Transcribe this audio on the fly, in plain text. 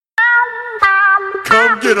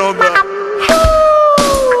Get on the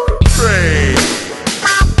train.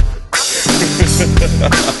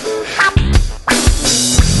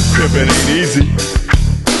 Pimpin' ain't easy.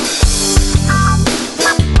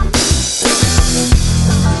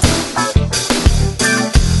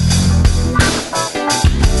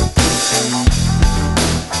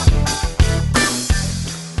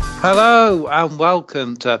 Hello and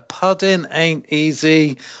welcome to Pudding Ain't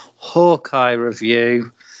Easy Hawkeye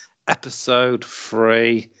Review, Episode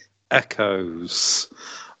 3, Echoes.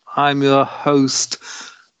 I'm your host,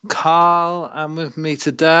 Carl, and with me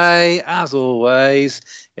today, as always,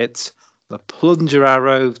 it's the plunger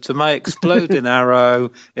arrow to my exploding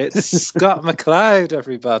arrow. It's Scott McLeod,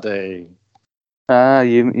 everybody.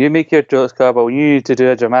 You make your jokes, Carl, but when you need to do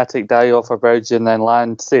a dramatic dive off a bridge and then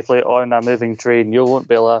land safely on a moving train, you won't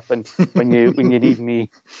be laughing when you need me.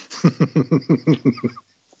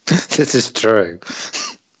 This is true.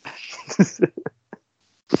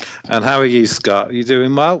 And how are you, Scott? Are you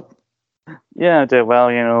doing well? Yeah, I do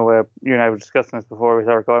well. You know, you and I were discussing this before we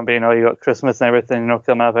started going, but you got Christmas and everything.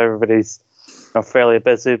 Coming up, everybody's fairly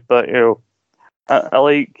busy. But I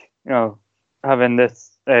like having this.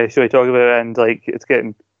 Should we talk about it? And it's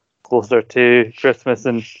getting closer to Christmas,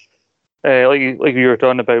 and like we were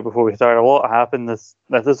talking about before we started, a lot happened. This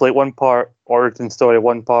is like one part origin story,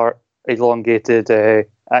 one part elongated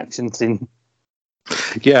action scene.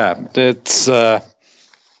 Yeah, it's.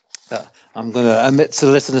 I'm going to admit to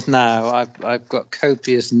the listeners now. I've got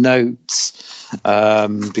copious notes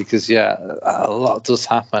because a lot does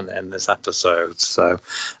happen in this episode. So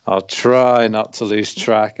I'll try not to lose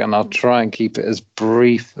track, and I'll try and keep it as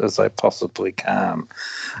brief as I possibly can.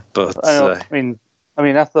 But I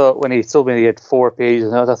thought when he told me he had 4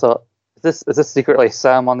 pages, I thought, is this secretly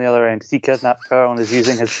Sam on the other end? Is he kidnapped Carl and is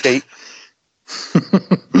using his Skype?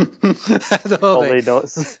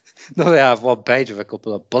 Notes. No, they have 1 page with a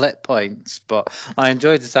couple of bullet points, but I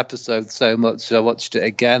enjoyed this episode so much I watched it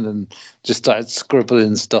again and just started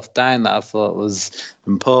scribbling stuff down that I thought was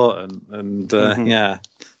important, and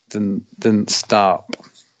didn't stop.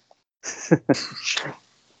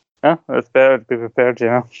 Yeah, it's better to be prepared,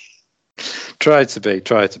 Try to be.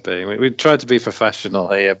 We try to be professional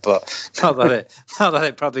here, but not that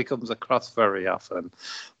it probably comes across very often.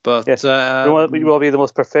 But yes, we will be the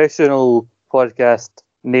most professional podcast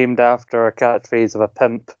named after a catchphrase of a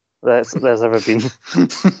pimp there's ever been.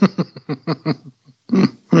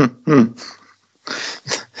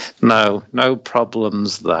 No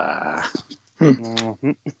problems there.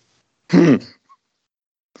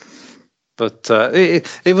 But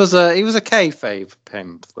it was a kayfabe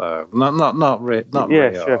pimp though, not real.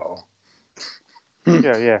 Sure.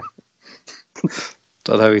 Yeah.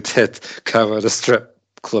 Although he did cover the strip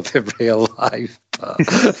club in real life. But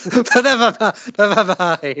never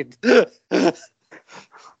mind. We're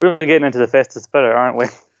getting into the festive spirit, aren't we?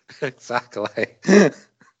 Exactly.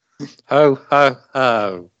 Ho, ho,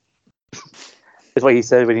 ho. It's what he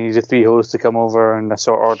said when he needed 3 hosts to come over in a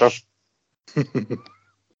short order.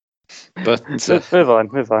 But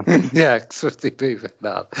move on. Yeah, swiftly moving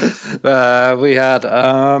on. We had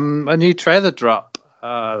a new trailer drop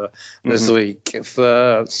this week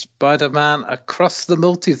for Spider-Man Across the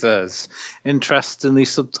Multiverse, interestingly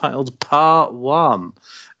subtitled Part 1.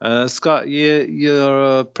 Scott,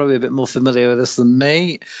 you're probably a bit more familiar with this than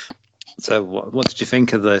me. So what did you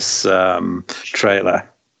think of this trailer?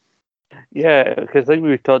 Yeah, because like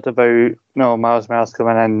we talked about, Miles Morales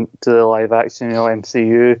coming in to the live action,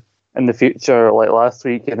 MCU in the future, like last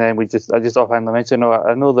week, and then I just offhandedly mentioned,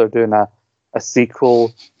 I know they're doing a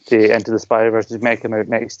sequel to Into the Spider-Verse, which might come out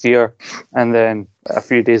next year, and then a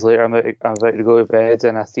few days later, I'm about to go to bed,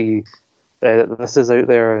 and I see this is out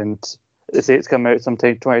there, and they say it's coming out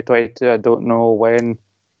sometime 2022. I don't know when,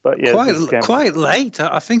 but yeah, quite late.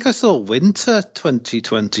 I think I saw winter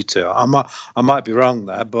 2022. I might be wrong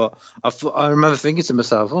there, but I remember thinking to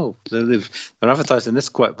myself, they're advertising this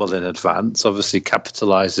quite well in advance, obviously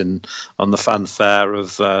capitalising on the fanfare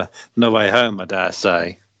of No Way Home, I dare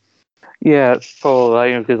say. Yeah, it's probably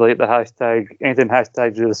right, because the hashtag, anything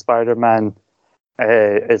hashtag to the Spider-Man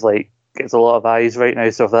is gets a lot of eyes right now.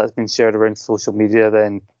 So if that's been shared around social media,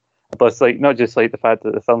 then but it's not just the fact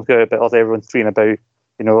that the film's good, but also everyone's tweeting about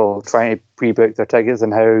trying to pre-book their tickets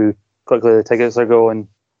and how quickly the tickets are going,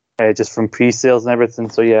 just from pre-sales and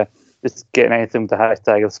everything. So yeah, just getting anything with the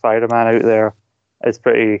hashtag of Spider-Man out there is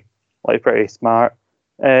pretty smart.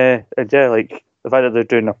 And yeah, the fact that they're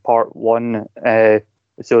doing a part 1.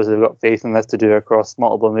 It shows they've got faith in this to do across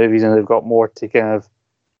multiple movies, and they've got more to kind of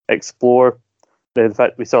explore. The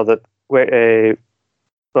fact we saw that Gwen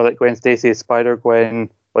Stacy is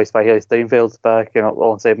Spider-Gwen, voiced by Haley Steinfeld's back,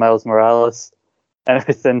 alongside Miles Morales. and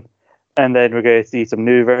everything. And then we're going to see some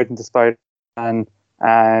new versions of Spider-Man,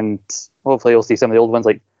 and hopefully we'll see some of the old ones.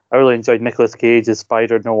 Like, I really enjoyed Nicolas Cage's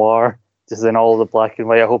Spider Noir, just in all the black and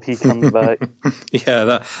white. I hope he comes back.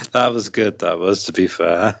 Yeah, that was good. That was, to be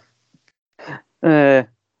fair. And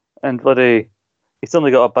bloody, he's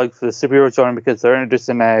suddenly got a bug for the superhero genre because they're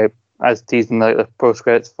introducing, as teasing the post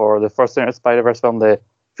credits for the first Into the Spider-Verse film, the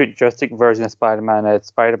futuristic version of Spider-Man,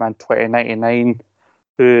 Spider-Man 2099,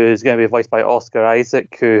 who is going to be voiced by Oscar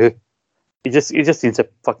Isaac, who he just seems to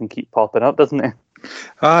fucking keep popping up, doesn't he?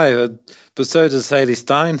 Aye, but so does Haley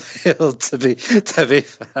Steinfeld. To be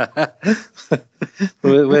fair,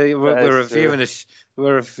 we're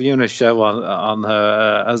reviewing a show on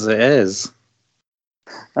her as it is.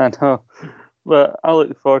 I know, but I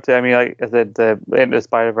look forward to it. I mean, like I said, Into the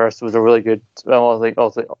Spider-Verse was a really good. Well, I think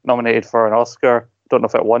also nominated for an Oscar. Don't know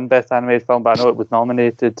if it won Best Animated Film, but I know it was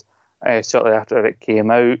nominated shortly after it came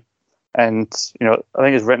out. And I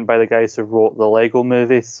think it's written by the guys who wrote the Lego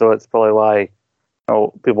Movie, so it's probably why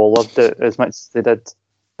people loved it as much as they did.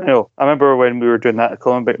 I remember when we were doing that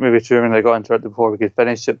comic book movie tour, and I got interrupted before we could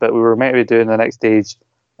finish it, but we were meant to be doing the next stage.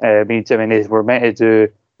 Me, Jim, and Nate were meant to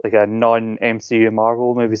do like a non-MCU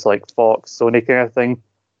Marvel movie, so like Fox, Sony kind of thing.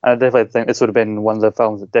 And I definitely think this would have been one of the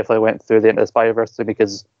films that definitely went through the Into the Spider-Verse,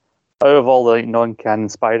 because out of all the non-canon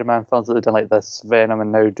Spider-Man films that they've done, like this Venom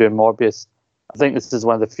and now doing Morbius, I think this is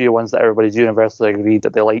one of the few ones that everybody's universally agreed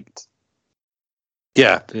that they liked.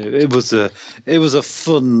 Yeah, it was a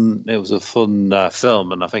fun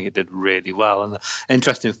film, and I think it did really well. And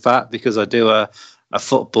interesting fact, because I do a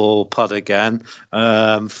football pod again,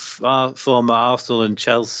 former Arsenal and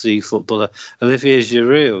Chelsea footballer Olivier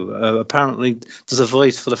Giroud apparently does a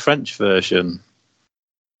voice for the French version.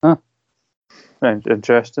 Huh.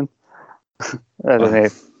 Interesting. I don't know.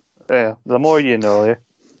 Yeah, the more you know.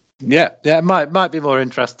 Yeah. It might be more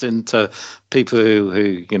interesting to people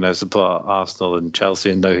who support Arsenal and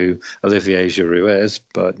Chelsea and know who Olivier Giroud is.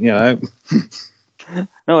 But No,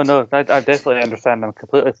 I definitely understand. I'm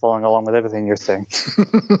completely following along with everything you're saying.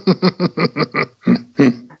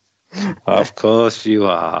 Of course you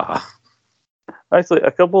are. Actually,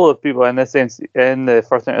 a couple of people in this sense, in the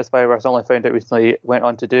first Into the Spider-Verse, I only found out recently, went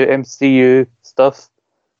on to do MCU stuff.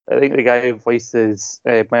 I think the guy who voices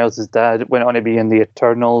Miles' dad went on to be in the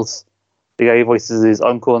Eternals. The guy who voices his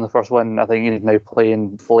uncle in the first one, I think he's now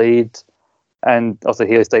playing Blade. And also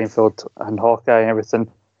Haley Steinfeld and Hawkeye and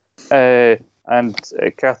everything. And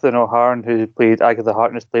Catherine O'Hara, who played Agatha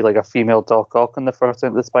Harkness, played like a female Doc Ock in the first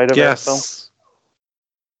Into the Spider-Verse film.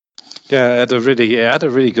 Yeah, it had a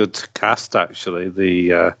really good cast, actually,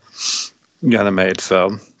 the animated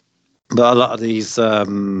film. But a lot of these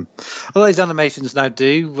animations now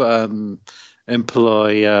do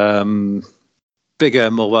employ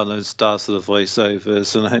bigger, more well-known stars for the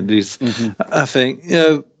voiceovers, and I think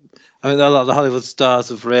a lot of the Hollywood stars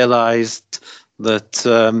have realised that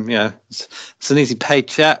it's an easy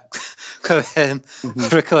paycheck. Go in,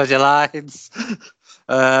 record your lines.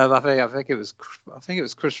 I think it was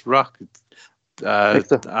Chris Rock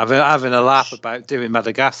having a laugh about doing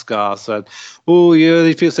Madagascar. Said, "Oh yeah,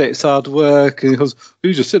 these people say it's hard work," and he goes,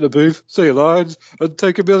 "You just sit in a booth, say your lines, and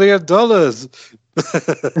take $1 million."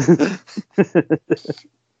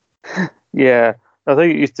 Yeah, I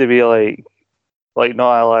think it used to be like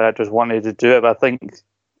not a lot of actors wanted to do it, but I think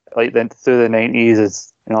like then through the 90s,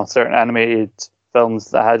 as certain animated films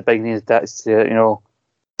that had big names attached to it,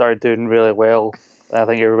 started doing really well. I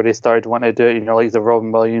think everybody started wanting to do it, like the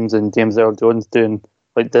Robin Williams and James Earl Jones doing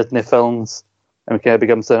like Disney films, and we kind of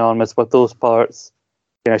become synonymous with those parts.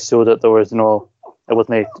 Showed that there was it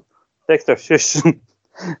wasn't Dexter Shush.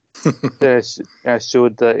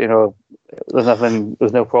 Showed that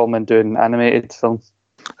there's no problem in doing animated films.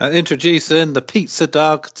 Introducing the pizza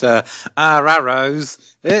dog to our arrows.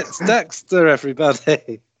 It's Dexter,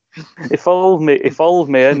 everybody. He followed me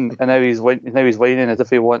in, and now he's whining as if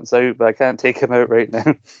he wants out, but I can't take him out right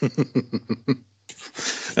now.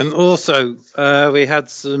 And also, we had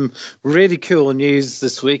some really cool news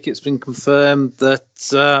this week. It's been confirmed that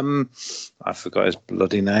I forgot his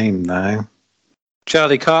bloody name now.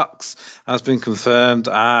 Charlie Cox has been confirmed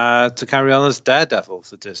to carry on as Daredevil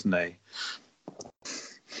for Disney,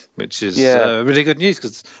 which is really good news,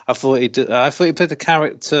 because I thought he played the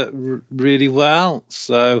character really well.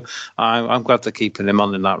 So I'm glad they're keeping him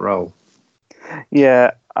on in that role.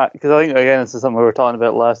 Yeah, because I think again this is something we were talking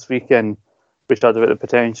about last week, and we talked about the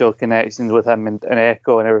potential connections with him and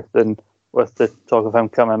Echo and everything, with the talk of him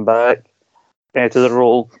coming back to the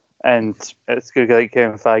role. And it's good that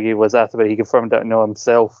Kevin Feige was asked about it. He confirmed it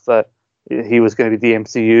himself that he was going to be the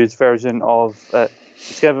MCU's version of it.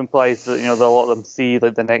 Which kind of implies that, that a lot of them see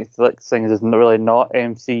like the Netflix things as really not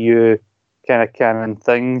MCU kind of canon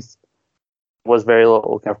things. Was very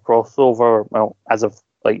little kind of crossover, well, as of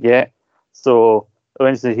like yet. So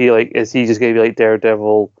eventually is he just going to be like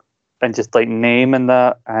Daredevil and just like name in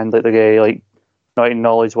that, and like the guy like not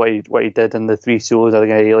acknowledge what he did in the 3 shows? Are the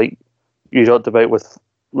guy like you talked about we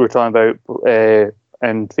were talking about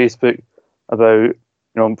in Facebook about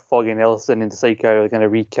Foggy and Ellison and decide how they're going to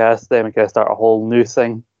recast them and kind of start a whole new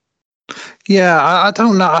thing. Yeah, I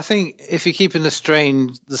don't know. I think if you're keeping the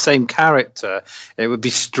same character, it would be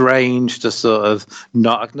strange to sort of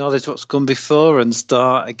not acknowledge what's come before and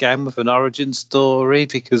start again with an origin story,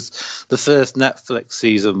 because the first Netflix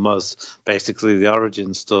season was basically the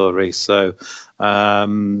origin story. So I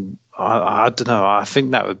don't know. I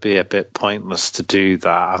think that would be a bit pointless to do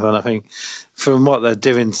that. And I think from what they're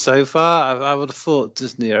doing so far, I would have thought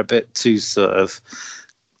Disney are a bit too sort of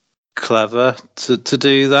clever to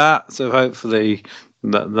do that. So hopefully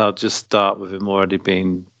they'll just start with him already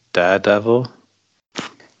being Daredevil.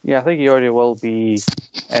 Yeah, I think he already will be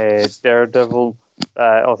Daredevil.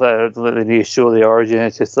 Although they need to show the origin.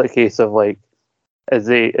 It's just a case of like, is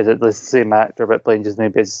it the same actor but playing just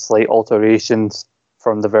maybe slight alterations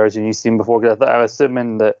from the version you've seen before? Because I'm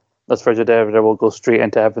assuming that this version of Daredevil will go straight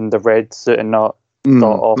into having the red suit and not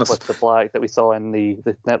start off with the black that we saw in the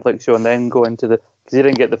Netflix show, and then go into the, because you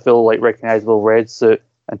didn't get the full like recognizable red suit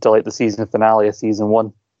until like the season finale of season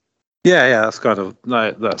 1. Yeah, that's kind of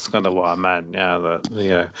what I meant. Yeah,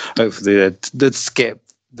 that hopefully they'd skip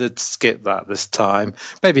that this time.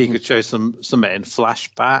 Maybe you could show some in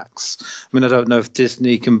flashbacks. I mean, I don't know if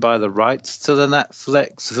Disney can buy the rights to the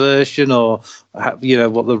Netflix version, or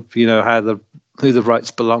who the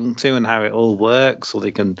rights belong to and how it all works, or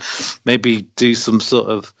they can maybe do some sort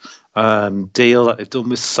of deal that they've done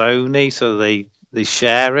with Sony, so they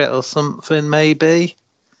share it or something, maybe.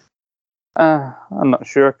 I'm not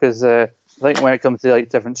sure, because I think when it comes to like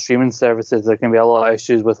different streaming services, there can be a lot of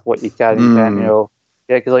issues with what you can and can't.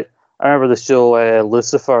 Yeah, because like I remember the show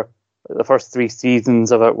Lucifer. The first 3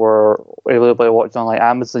 seasons of it were available to watch on like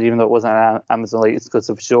Amazon, even though it wasn't an Amazon like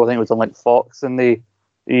exclusive show. I think it was on like Fox in the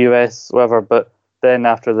US, whatever. But then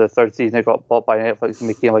after the 3rd season, it got bought by Netflix and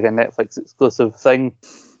became like a Netflix exclusive thing.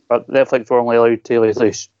 But Netflix were only allowed to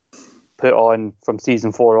like put on from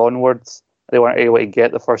season 4 onwards. They weren't able to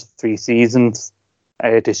get the first 3 seasons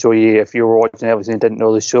to show you if you were watching Netflix and didn't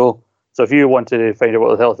know the show. So if you wanted to find out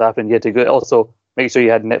what the hell happened, you had to go. Also, make sure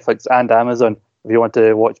you had Netflix and Amazon if you want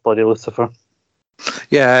to watch bloody Lucifer.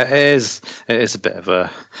 Yeah, it is a bit of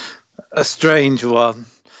a strange one.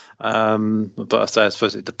 But I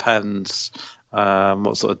suppose it depends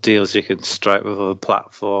what sort of deals you can strike with other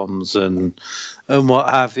platforms and what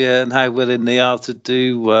have you, and how willing they are to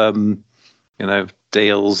do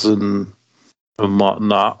deals and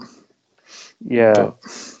whatnot. Yeah.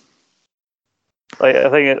 I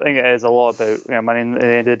think it is a lot about money. At the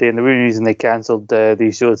end of the day, and the reason they cancelled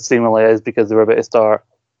these shows seemingly is because they were about to start,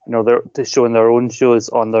 they're showing their own shows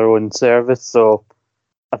on their own service. So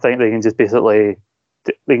I think they can just basically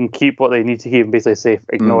keep what they need to keep and basically say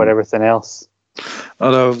ignore everything else.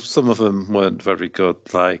 Although some of them weren't very good,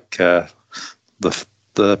 like what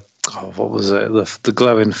was it? The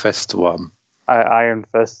Glowing Fist one. Iron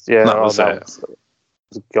Fist, yeah. That was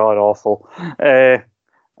god awful.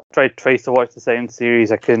 Tried twice to watch the second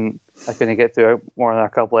series. I couldn't get through more than a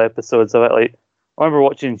couple of episodes of it. Like I remember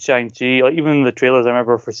watching Shang-Chi, like even the trailers I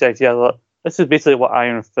remember for Shang-Chi, I thought this is basically what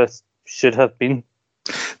Iron Fist should have been.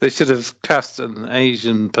 They should have cast an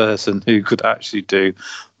Asian person who could actually do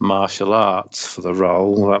martial arts for the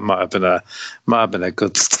role. That might have been a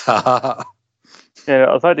good start.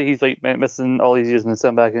 Yeah, the fact that he's like missing all these years in the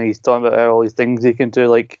cinema back and he's talking about all these things he can do,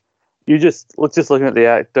 like just looking at the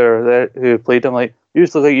actor there who played him, like you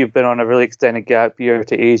just look like you've been on a really extended gap year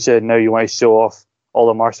to Asia and now you want to show off all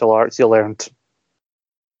the martial arts you learned.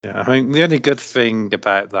 Yeah, I mean the only good thing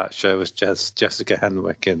about that show was just Jessica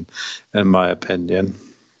Henwick, in my opinion.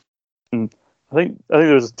 I think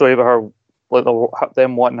there was a story about her, like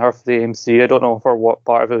them wanting her for the AMC. I don't know for what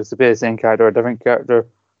part of it was to be the same character or a different character,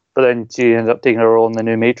 but then she ended up taking her role in the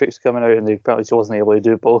new Matrix coming out, and apparently she wasn't able to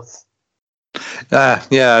do both. I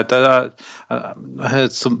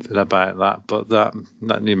heard something about that, but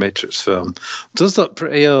that new Matrix film does look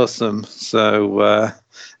pretty awesome. So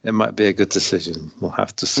it might be a good decision. We'll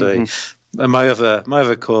have to see. And my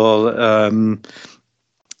other call,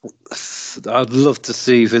 I'd love to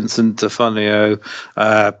see Vincent D'Onofrio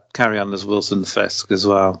carry on as Wilson Fisk as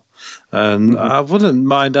well. And I wouldn't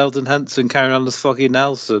mind Eldon Henson carrying on as Foggy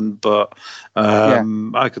Nelson, but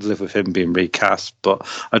I could live with him being recast. But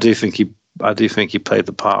I do think he played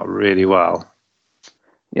the part really well.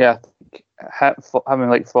 Yeah, having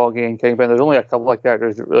like Foggy and Kingpin, there's only a couple of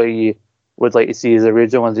characters that really would like to see as the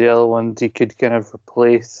original ones. The other ones you could kind of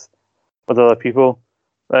replace with other people.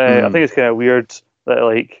 I think it's kind of weird that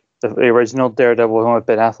like the original Daredevil with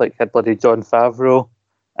Ben Affleck had bloody Jon Favreau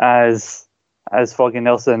as Foggy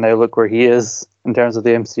Nelson, and now look where he is in terms of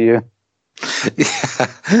the MCU.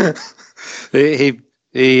 Yeah,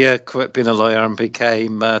 he quit being a lawyer and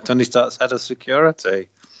became Tony Stark's head of security.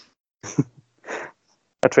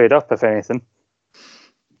 A trade up, if anything.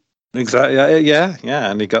 Exactly. Yeah,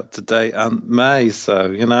 and he got to date Aunt May,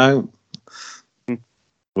 so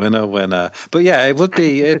winner. But yeah,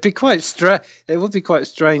 it'd be quite it would be quite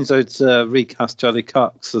strange though to recast Charlie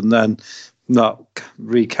Cox and then not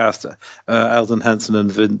recast Eldon Henson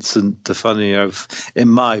and Vincent D'Onofrio in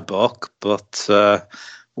my book, but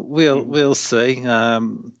we'll see.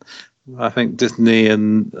 I think Disney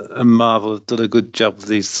and Marvel have done a good job with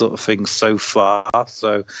these sort of things so far,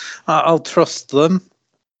 so I'll trust them.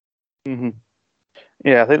 Mm-hmm.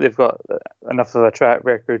 Yeah, I think they've got enough of a track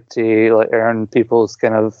record to like earn people's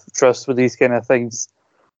kind of trust with these kind of things.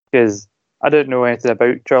 Because I don't know anything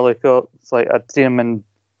about Charlie Cox. Like I'd seen him in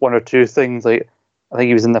one or two things. Like I think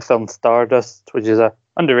he was in the film Stardust, which is a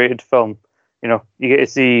underrated film. You get to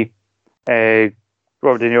see Robert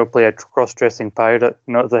De Niro play a cross-dressing pirate.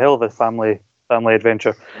 It's a hell of a family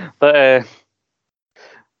adventure. But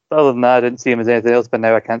other than that, I didn't see him as anything else. But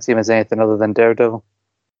now I can't see him as anything other than Daredevil.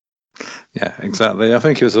 Yeah, exactly. I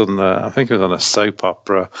think he was on a soap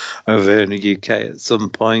opera over here in the UK at some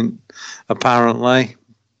point, apparently.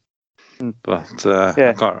 But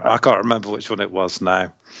I can't remember which one it was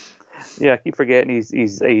now. Yeah, I keep forgetting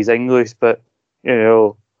he's English, but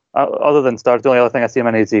other than Star, the only other thing I see him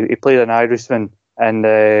in is he played an Irishman in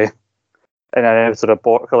an episode of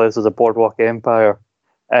the Boardwalk Empire,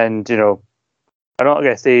 and I'm not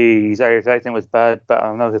going to say his Irish accent was bad, but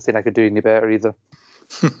I'm not going to say I could do any better either.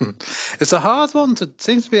 It's a hard one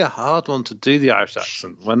seems to be a hard one to do the Irish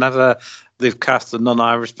accent. Whenever they've cast a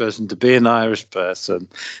non-Irish person to be an Irish person,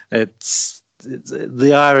 it's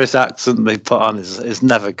the Irish accent they put on is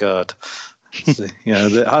never good.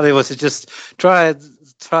 Hollywood should just try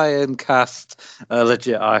and cast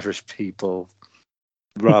legit Irish people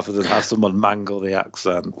rather than have someone mangle the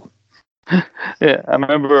accent. Yeah, I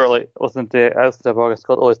remember listening to a podcast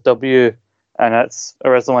called OSW. And that's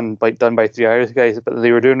originally one done by three Irish guys, but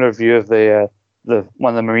they were doing a review of the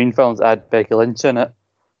one of the Marine films that had Becky Lynch in it.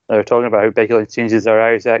 They were talking about how Becky Lynch changes her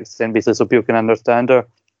Irish accent basically so people can understand her.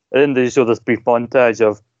 And then they show this brief montage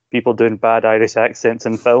of people doing bad Irish accents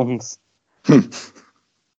in films.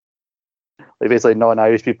 Basically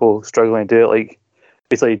non-Irish people struggling to do it,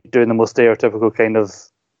 basically doing the most stereotypical kind of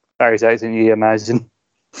Irish accent you imagine.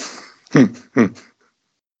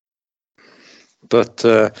 But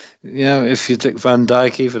if you Dick Van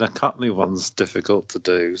Dyke, even a Cockney one's difficult to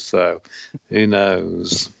do. So who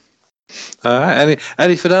knows? All right.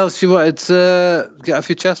 Anything else you wanted to get off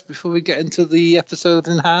your chest before we get into the episode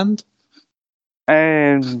in hand?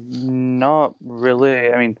 Not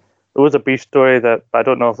really. I mean, there was a brief story that I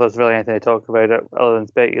don't know if there's really anything to talk about it other than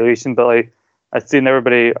speculation. But I've seen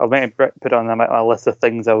everybody. I might have put on my list of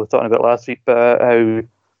things I was talking about last week, but how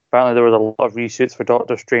apparently there was a lot of reshoots for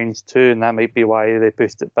Doctor Strange 2, and that might be why they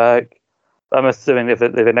pushed it back. I'm assuming if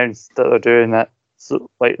they've announced that they're doing that,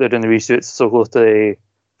 they're doing the reshoots so close to the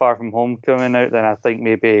Far From Home coming out, then I think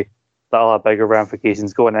maybe that'll have bigger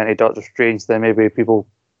ramifications going into Doctor Strange than maybe people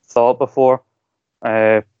thought before.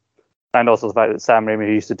 And also the fact that Sam Raimi,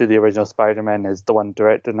 who used to do the original Spider-Man, is the one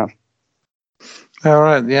directing it. All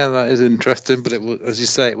right, yeah, that is interesting. But it would, as you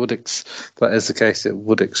say, that is the case. It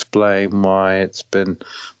would explain why it's been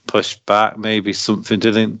pushed back. Maybe something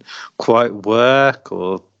didn't quite work,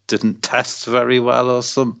 or didn't test very well, or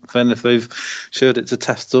something. If they've showed it to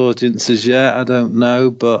test audiences yet, I don't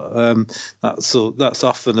know. But that's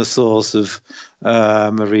often a source of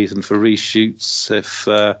a reason for reshoots if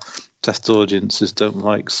test audiences don't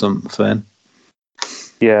like something.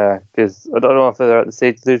 Yeah, because I don't know if they're at the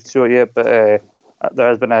stage to show it yet, but there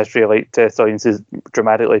has been a history of test audiences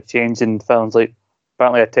dramatically changing films.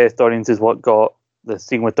 Apparently a test audience is what got the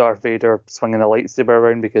scene with Darth Vader swinging the lightsaber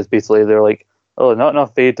around, because basically they're like, oh, not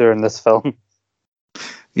enough Vader in this film.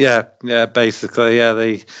 Yeah, basically, yeah.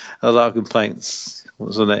 A lot of complaints,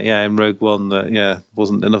 wasn't it? Yeah, in Rogue One, that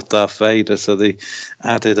wasn't enough Darth Vader, so they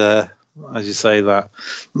added a as you say, that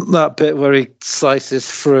bit where he slices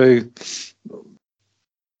through.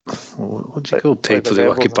 What do you call people who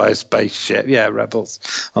occupy a spaceship? Yeah, rebels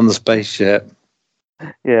on the spaceship.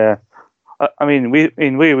 Yeah, I mean, we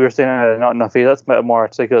were saying not enough. That's a bit more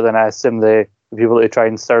articulate than I assume the people who try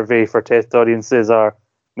and survey for test audiences are.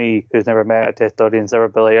 Me, who's never met a test audience, ever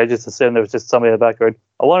Billy. I just assumed there was just somebody in the background.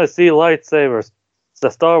 I want to see lightsabers. It's a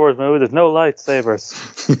Star Wars movie. There's no lightsabers.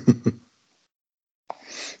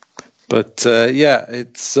 But yeah,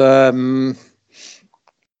 it's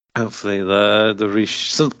hopefully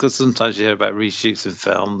the because sometimes you hear about reshoots in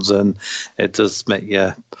films and it does make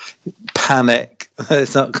you panic.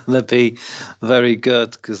 It's not going to be very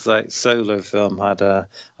good because like Solo film had a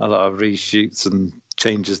lot of reshoots and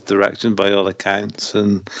changes direction by all accounts,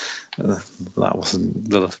 and that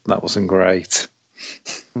wasn't great.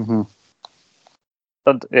 Mm-hmm.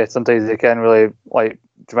 Yeah, sometimes they can really like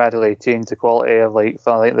dramatically change the quality of like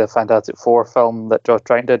the Fantastic Four film that Josh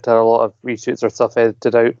Trank did. Had a lot of reshoots or stuff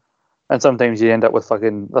edited out, and sometimes you end up with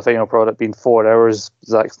fucking the final product being 4 hours.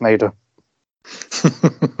 Zack Snyder.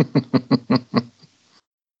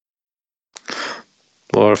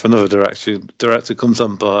 Or if another director comes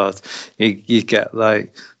on board, you get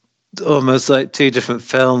like almost like two different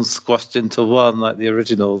films squashed into one, like the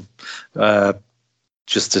original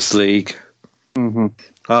Justice League. Mm-hmm.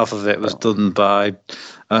 Half of it was done by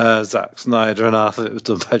Zack Snyder and half of it was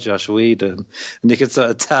done by Joss Whedon. And you can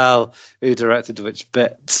sort of tell who directed which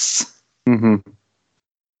bits. Mm-hmm.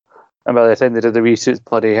 And by the time they did the reshoots,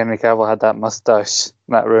 bloody Henry Cavill had that mustache.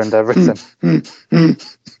 And that ruined everything.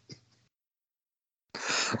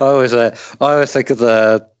 I always think of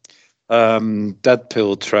the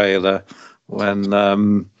Deadpool trailer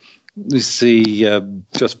when we see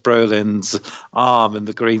just Brolin's arm in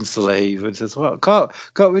the green sleeve and says, "Well, can't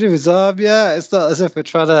we do his arm? Yeah, it's not as if we're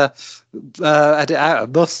trying to edit out a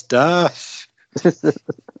mustache."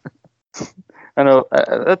 I know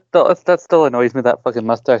that still annoys me. That fucking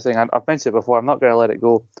mustache thing. I've mentioned it before. I'm not going to let it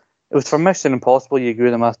go. It was for Mission Impossible. You grew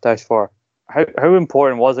the mustache for. How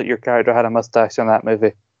important was it your character had a mustache in that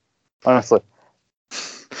movie? Honestly.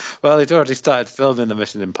 Well, he'd already started filming the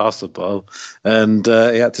Mission Impossible, and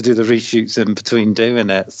he had to do the reshoots in between doing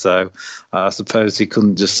it. So I suppose he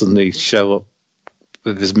couldn't just suddenly show up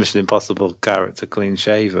with his Mission Impossible character clean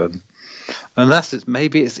shaven, unless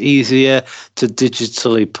maybe it's easier to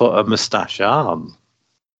digitally put a moustache on.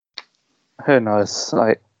 Who knows?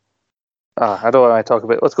 I don't want to talk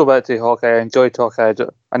about it. Let's go back to Hawkeye. I enjoyed Hawkeye.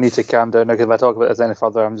 I need to calm down now because if I talk about this any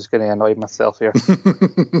further, I'm just going to annoy myself here.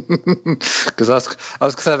 Because I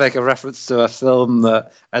was going to make a reference to a film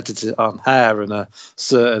that edited on hair in a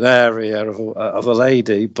certain area of a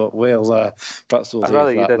lady, but perhaps we'll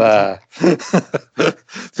leave that there.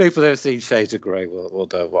 People who've seen Shades of Grey will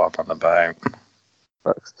know what I'm on about.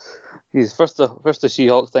 He's first the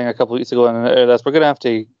She-Hulk thing a couple of weeks ago, and we're going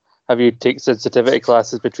to have you take sensitivity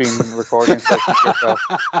classes between recording sessions yourself.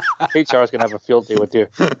 HR is going to have a field day with you.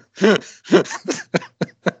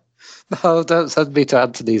 No, don't send me to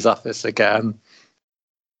Anthony's office again.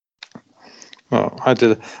 Well, I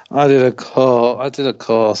did a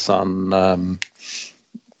course on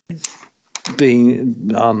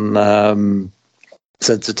being on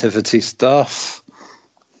sensitivity stuff.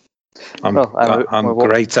 I'm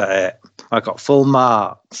great at it. I got full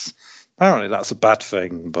marks. Apparently that's a bad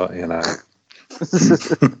thing, but you know.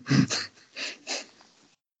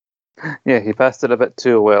 Yeah, he passed it a bit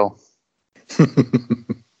too well.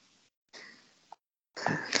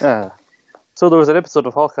 So there was an episode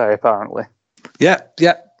of Hawkeye, apparently. Yeah.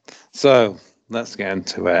 So let's get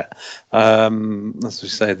into it. As we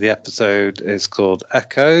say, the episode is called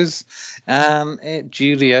Echoes, and it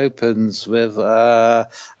duly opens with a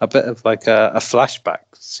bit of like a flashback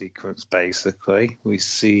sequence. Basically, we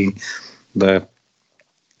see the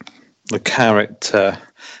character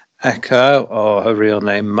Echo, or her real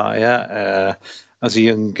name Maya, as a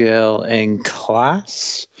young girl in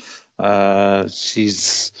class. We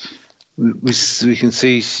can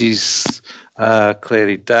see she's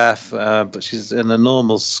clearly deaf, but she's in a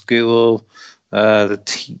normal school. The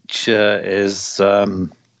teacher is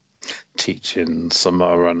teaching somewhere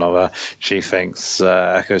or another. She thinks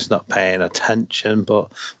Echo's not paying attention,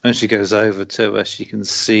 but when she goes over to her, she can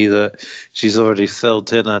see that she's already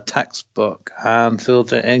filled in a textbook and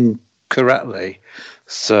filled it in correctly.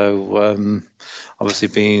 So obviously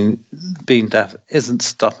being deaf isn't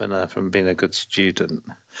stopping her from being a good student.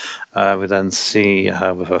 We then see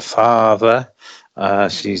her with her father.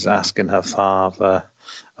 She's asking her father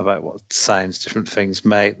about what sounds different things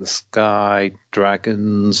make, the sky,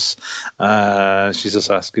 dragons. She's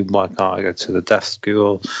just asking, why can't I go to the deaf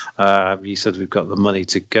school? You said we've got the money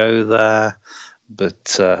to go there.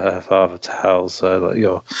 But her father tells her that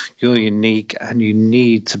you're unique and you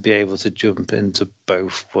need to be able to jump into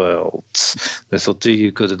both worlds. This will do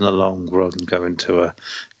you good in the long run. Go into a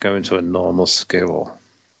normal school.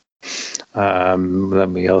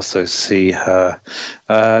 Then we also see her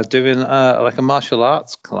doing like a martial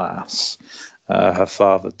arts class. Her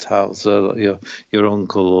father tells her that your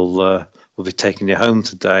uncle will be taking you home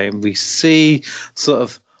today, and we see sort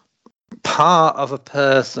of part of a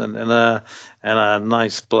person in a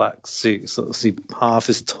nice black suit, sort of see half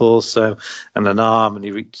his torso and an arm, and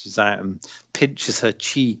he reaches out and pinches her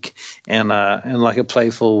cheek in like a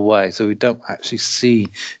playful way. So we don't actually see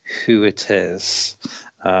who it is.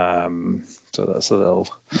 So that's a little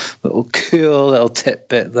cool little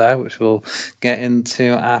tidbit there, which we'll get into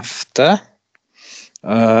after.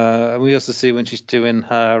 And we also see when she's doing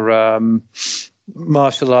her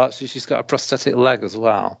martial arts, she's got a prosthetic leg as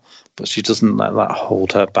well, but she doesn't let that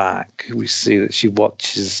hold her back. We see that she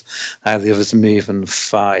watches how the others move and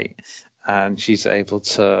fight, and she's able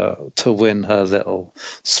to win her little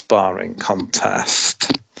sparring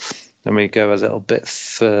contest. Then we go a little bit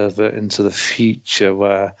further into the future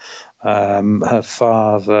where her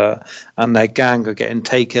father and their gang are getting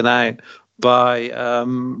taken out by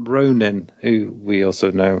Ronin, who we also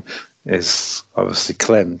know is obviously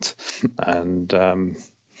Clint, and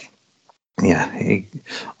he's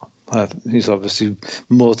obviously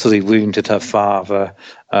mortally wounded her father.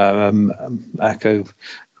 Echo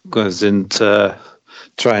goes in to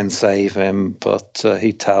try and save him, but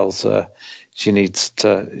he tells her she needs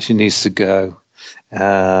to go.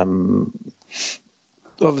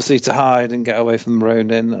 Obviously to hide and get away from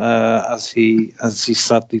Ronin as he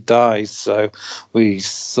sadly dies. So we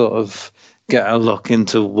sort of get a look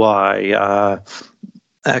into why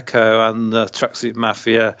Echo and the Tracksuit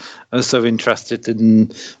Mafia are so interested in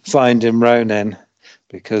finding Ronin,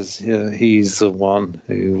 because he's the one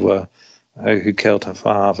who killed her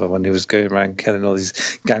father when he was going around killing all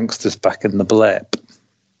these gangsters back in the blip.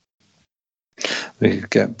 We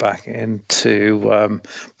get back into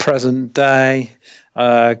present day.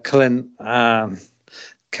 Clint and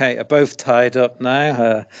Kate are both tied up now.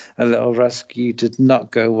 Her little rescue did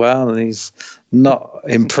not go well, and he's not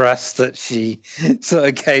impressed that she sort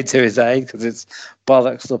of came to his aid, because it's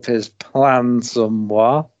bollocks up his plan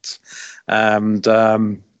somewhat. And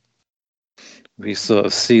we sort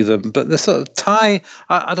of see them, but they're sort of tied.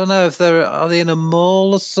 I don't know if are they in a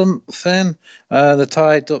mall or something. They're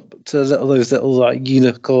tied up to those little like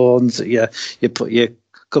unicorns that you put your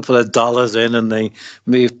couple of dollars in, and they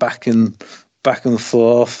move back and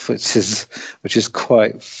forth, which is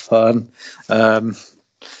quite fun. I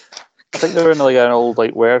think they were in like an old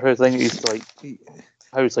like warehouse thing. It used to like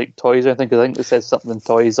house like toys. I think it says something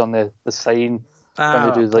toys on the sign when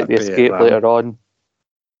they do like the escape later on.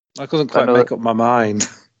 I couldn't quite make up my mind.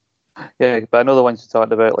 Yeah, but I know the ones you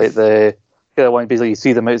talked about, like the one basically you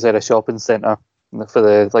see them outside a shopping centre for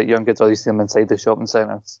the like young kids, or you see them inside the shopping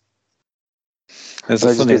centres. It's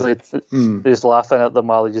funny. They're just laughing at them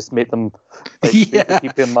while they just make them like,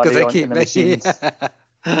 keep their money on the machines.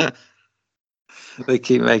 Yeah. They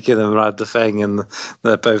keep making them ride the thing, and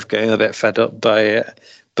they're both getting a bit fed up by it.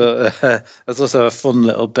 But there's also a fun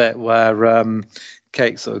little bit where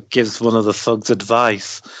Kate sort of gives one of the thugs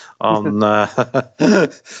advice on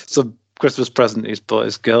some Christmas present he's bought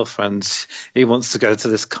his girlfriend. He wants to go to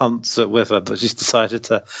this concert with her, but she's decided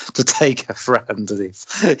to take her friend, and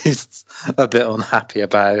he's a bit unhappy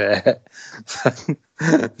about it.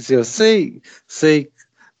 So see,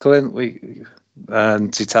 Clint,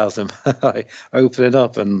 and she tells him, like, opening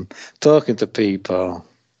up and talking to people.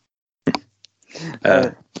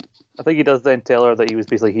 I think he does then tell her that he was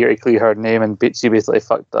basically here to clear her name, and she basically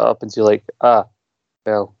fucked that up, and she's like,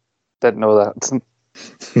 well, didn't know that.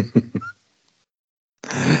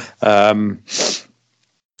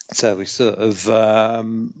 So we sort of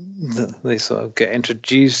they sort of get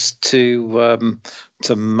introduced to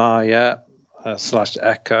Maya /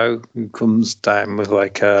 Echo, who comes down with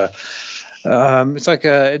like a it's like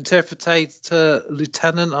a interpreter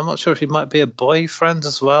lieutenant. I'm not sure if he might be a boyfriend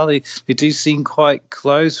as well. They do seem quite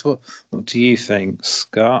close. What do you think,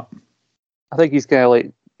 Scott? I think he's kind of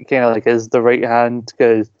like is the right hand,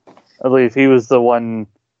 because I believe he was the one.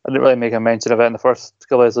 I didn't really make a mention of it in the first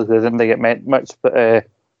couple of episodes. They didn't get meant much, but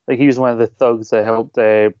like he was one of the thugs that helped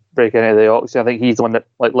break into the auction. I think he's the one that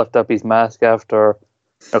like lifted up his mask after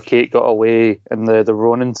Kate got away in the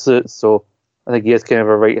Ronin suit. So I think he is kind of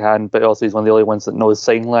a right hand, but also he's one of the only ones that knows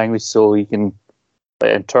sign language, so he can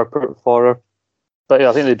interpret for her. But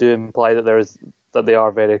I think they do imply that they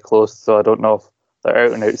are very close. So I don't know if they're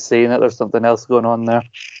out and out saying it. There's something else going on there.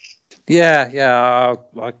 Yeah.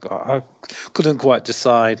 I couldn't quite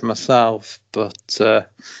decide myself, but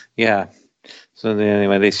yeah. So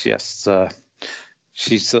anyway, this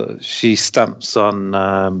she stamps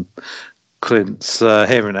on Clint's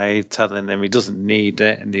hearing aid, telling him he doesn't need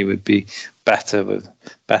it and he would be better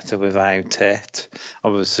without it.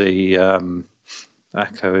 Obviously,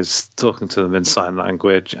 Echo is talking to them in sign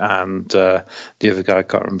language, and the other guy, I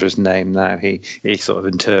can't remember his name now. He sort of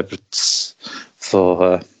interprets for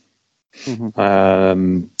her.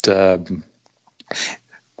 Mm-hmm.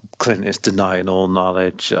 Clint is denying all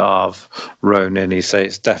knowledge of Ronan. He says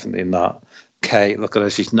it's definitely not Kate. Look at her;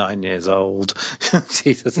 she's 9 years old.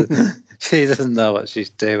 She doesn't know what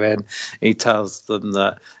she's doing. He tells them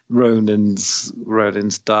that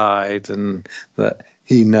Ronan's died, and that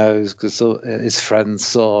he knows because his friends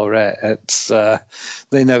saw it. It's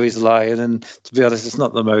they know he's lying, and to be honest, it's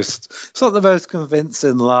not the most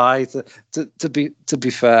convincing lie. To be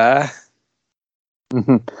fair.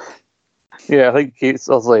 Mm-hmm. Yeah, I think Kate's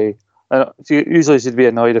obviously. She'd be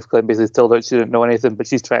annoyed if Clint basically told her she didn't know anything, but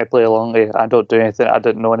she's trying to play along. I don't do anything. I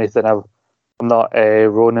didn't know anything. I'm not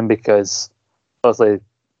Ronan, because obviously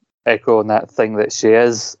echoing that thing that she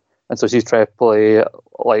is, and so she's trying to play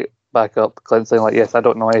like back up Clint, saying like, "Yes, I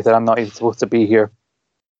don't know anything. I'm not even supposed to be here."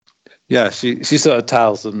 Yeah, she sort of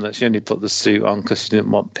tells them that she only put the suit on because she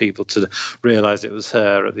didn't want people to realise it was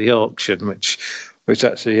her at the auction, which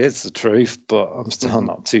actually is the truth, but I'm still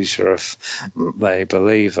not too sure if they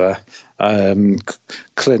believe her.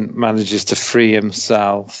 Clint manages to free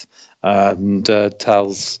himself and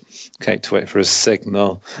tells Kate to wait for a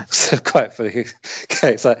signal. So quite funny.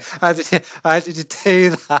 Kate's like, how did you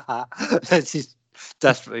do that? And she's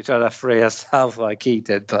desperately trying to free herself like he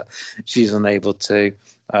did, but she's unable to.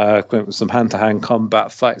 Clint, with some hand-to-hand combat,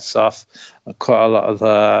 fights off quite a lot of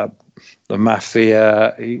the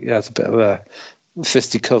mafia. He has a bit of a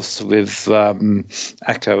fisticuffs with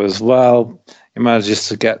Echo as well. He manages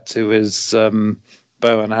to get to his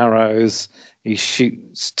bow and arrows. He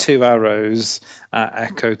shoots 2 arrows at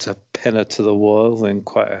Echo to pin her to the wall in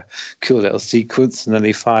quite a cool little sequence, and then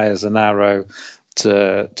he fires an arrow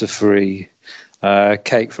to free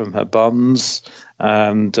Kate from her bonds.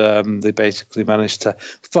 And they basically manage to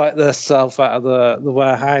fight themselves out of the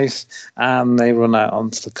warehouse, and they run out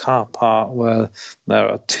onto the car park where there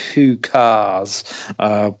are 2 cars.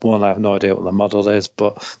 One, I have no idea what the model is,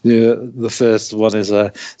 but the first one is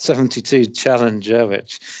a 72 Challenger,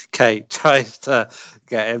 which Kate tries to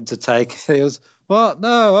get him to take. He goes, "What?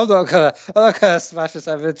 No, I'm not gonna smash a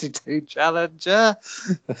 72 Challenger."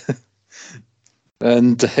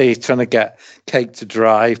 And he's trying to get Kate to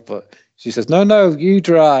drive, but she says, no, you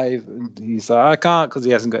drive. And he's like, I can't, because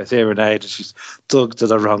he hasn't got his hearing aid. And she's tugged to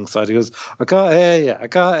the wrong side. He goes, I can't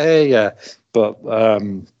hear you. But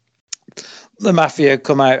the mafia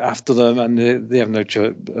come out after them, and they have no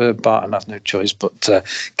choice. Barton has no choice but to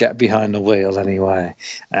get behind the wheel anyway.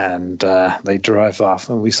 And they drive off,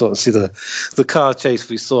 and we sort of see the car chase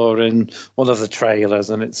we saw in one of the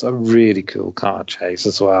trailers, and it's a really cool car chase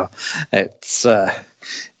as well. It's...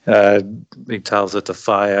 he tells her to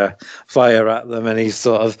fire at them, and he's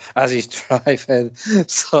sort of, as he's driving,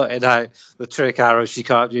 sorting out the trick arrow she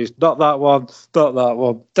can't use. Not that one,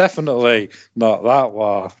 definitely not that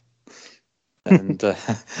one. And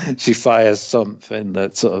she fires something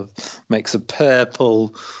that sort of makes a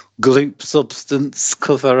purple gloop substance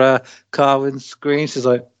cover her car windscreen. She's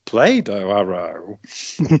like, Play-Doh arrow.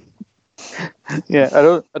 Yeah, I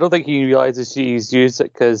don't think he realizes she's used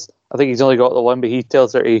it, because I think he's only got the one, but he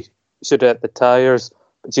tells her he should have hit the tires,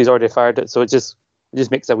 but she's already fired it, so it just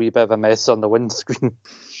makes a wee bit of a mess on the windscreen.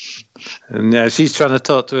 And yeah, she's trying to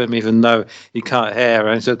talk to him even though he can't hear her,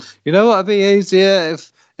 and said, "You know what would be easier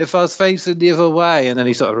if I was facing the other way?" And then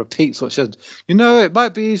he sort of repeats what she said. It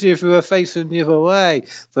might be easier if we were facing the other way.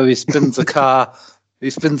 So he spins the car. He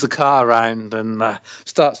spins the car around and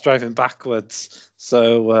starts driving backwards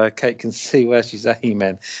so Kate can see where she's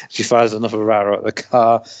aiming. She fires another arrow at the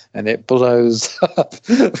car and it blows up,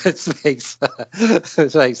 which makes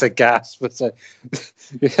a gasp. So,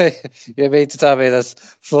 you mean to tell me there's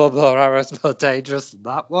 4 more arrows more dangerous than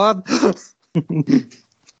that one?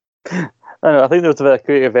 I think there was a bit of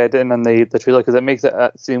creative editing in the trailer, because it makes it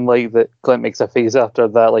seem like that Clint makes a face after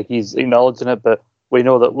that, like he's acknowledging it, but we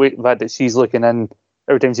know that the fact that she's looking in,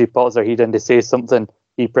 every time she pops her head in to say something,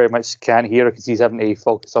 he pretty much can't hear her because he's having to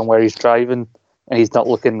focus on where he's driving, and he's not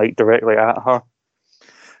looking like directly at her.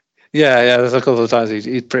 Yeah. There's a couple of times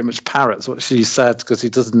he pretty much parrots what she said because he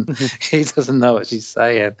doesn't know what she's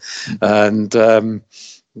saying, and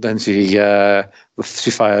then she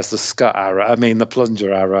fires the scut arrow. I mean the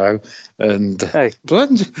plunger arrow, and Hey.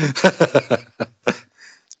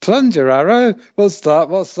 plunger arrow. What's that?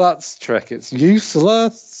 What's that trick? It's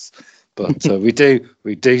useless. But we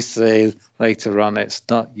do see later on it's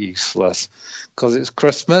not useless because it's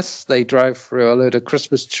Christmas. They drive through a load of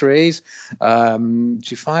Christmas trees.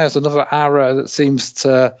 She fires another arrow that seems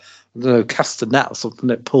to, I don't know, cast a net or something.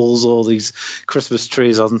 It pulls all these Christmas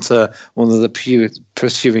trees onto one of the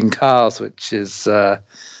pursuing cars, which is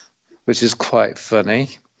quite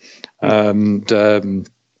funny. And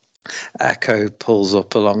Echo pulls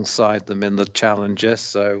up alongside them in the Challenger,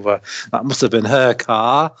 so that must have been her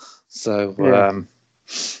car. So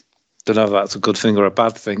don't know if that's a good thing or a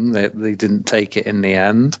bad thing. They didn't take it in the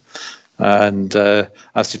end. And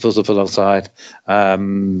as she pulls up alongside,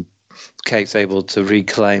 Kate's able to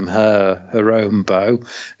reclaim her own bow. And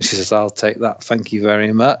she says, "I'll take that, thank you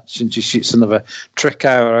very much." And she shoots another trick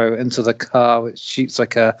arrow into the car, which shoots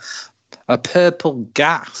like a purple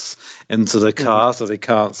gas into the car, so they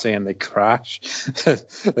can't see and they crash.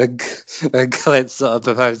 and Clint sort of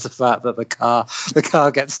promotes the fact that the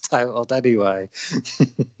car gets totaled anyway.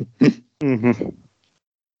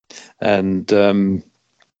 And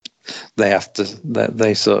they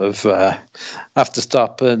sort of have to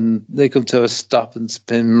stop, and they come to a stop and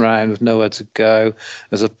spin round with nowhere to go.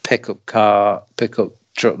 There's a pickup truck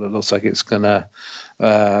that looks like it's gonna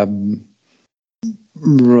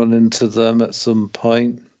run into them at some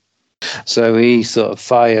point. So he sort of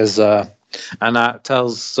fires and that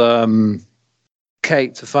tells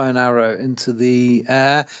Kate to fire an arrow into the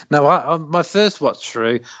air. Now, my first watch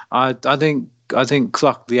through, I didn't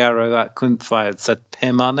clock the arrow that Clint fired said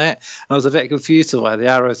Pym on it. I was a bit confused why the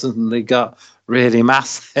arrow suddenly got really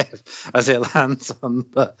massive as it lands on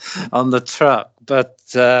the truck. But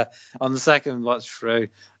on the second watch through,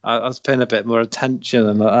 I was paying a bit more attention,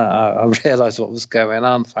 and I realised what was going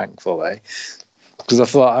on, thankfully. Because I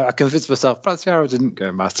thought, I convinced myself perhaps the arrow didn't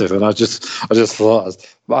go massive, and I just thought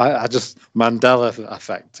I just Mandela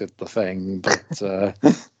affected the thing. But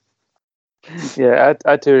yeah,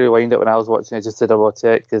 I had to rewind it when I was watching it just to double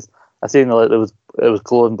check, because I seen it was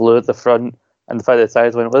glowing blue at the front, and the fact that the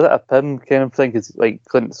sides went, was it a Pym kind of thing? Because like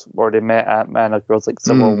Clint's already met Ant-Man across like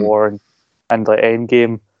Civil War and like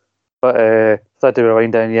Endgame, but so I had to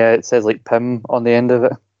rewind it, and it says like Pym on the end of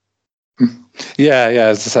it. Yeah,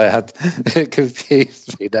 as I say, it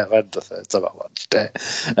confused me now the first time I watched it.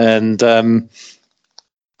 And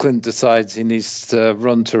Clint decides he needs to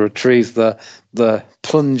run to retrieve the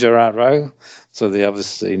plunger arrow. So they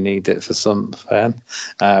obviously need it for something,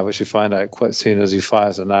 which we find out quite soon as he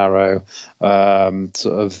fires an arrow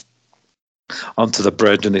sort of onto the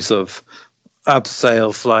bridge, and he sort of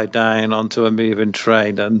abseil fly down onto a moving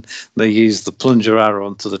train, and they use the plunger arrow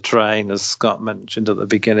onto the train, as Scott mentioned at the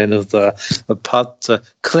beginning of the pod, to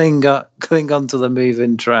cling onto the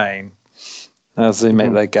moving train as they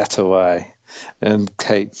make their getaway. And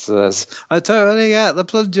Kate says, "I totally get the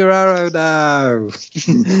plunger arrow now."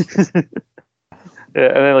 Yeah,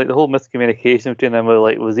 and then like the whole miscommunication between them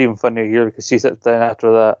was even funnier here, because she sits down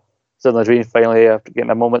after that, so the dream finally, after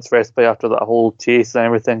getting a moment's respite after that whole chase and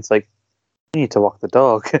everything, it's like, "You need to walk the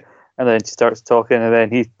dog." And then she starts talking, and then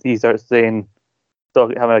he starts having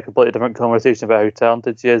a completely different conversation about how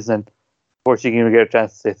talented she is, and before she can even get a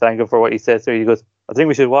chance to say thank you for what he said to her, he goes, "I think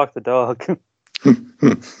we should walk the dog."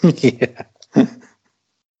 Yeah.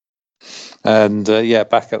 And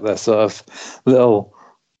back at their sort of little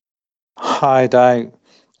hideout,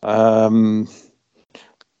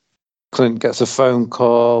 Clint gets a phone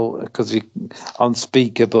call on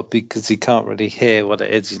speaker, but because he can't really hear what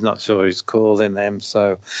it is, he's not sure who's calling him.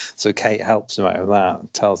 So Kate helps him out with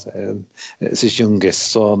that, tells him it's his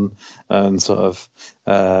youngest son, and sort of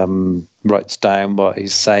writes down what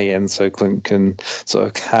he's saying so Clint can sort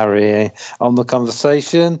of carry on the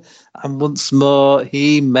conversation. And once more,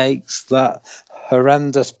 he makes that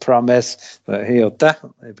horrendous promise that he'll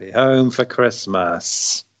definitely be home for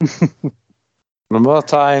Christmas. The more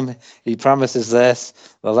time he promises this,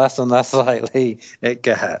 the less and less likely it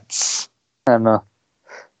gets. I know.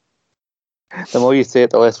 The more you say it,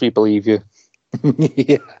 the less we believe you.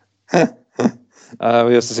 Yeah.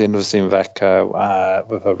 We also see another scene of Echo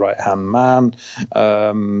with her right-hand man.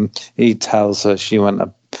 He tells her she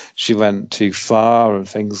she went too far and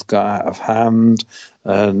things got out of hand,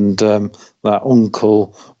 and that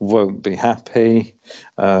uncle won't be happy.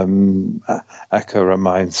 Echo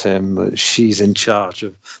reminds him that she's in charge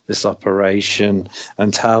of this operation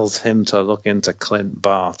and tells him to look into Clint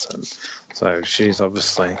Barton. So she's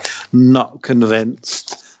obviously not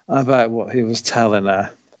convinced about what he was telling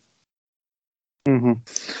her.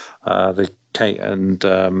 The Kate and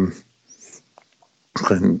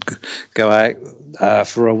Clint go out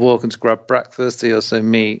for a walk and to grab breakfast. They also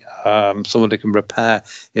meet someone who can repair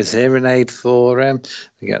his hearing aid for him.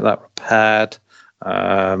 They get that repaired.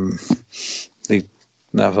 They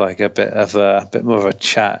have like a bit more of a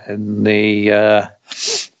chat in the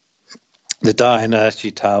diner.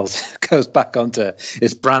 She goes back onto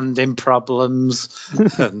his branding problems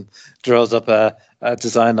and draws up a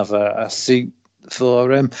design of a suit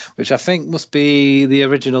for him, which I think must be the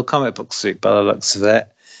original comic book suit by the looks of it.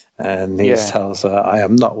 And he tells her, "I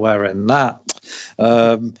am not wearing that.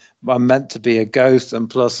 I'm meant to be a ghost, and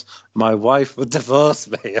plus my wife would divorce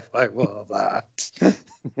me if I wore that."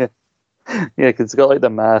 Yeah, because it's got like the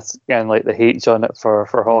mask and like the H on it for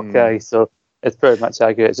Hawkeye, so it's pretty much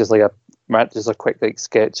accurate. It's just like a quick like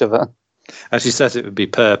sketch of it. And she says it would be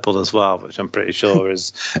purple as well, which I'm pretty sure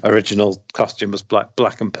his original costume was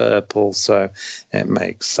black and purple, so it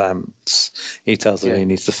makes sense. He tells her he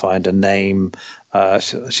needs to find a name.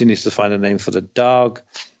 She needs to find a name for the dog,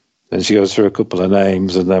 and she goes through a couple of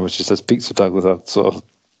names, and then when she says pizza dog with a sort of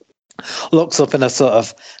looks up in a sort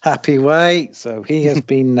of happy way. So he has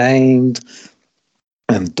been named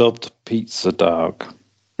and dubbed Pizza Dog.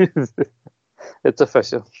 It's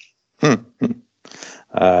official.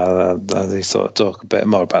 They sort of talk a bit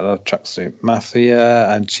more about the tracksuit mafia,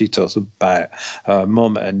 and she talks about her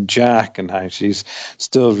mum and Jack and how she's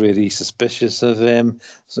still really suspicious of him.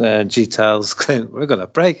 And she tells Clint, "We're going to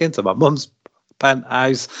break into my mum's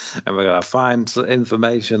penthouse and we're going to find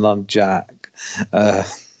information on Jack."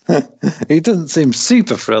 He doesn't seem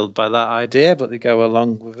super thrilled by that idea, but they go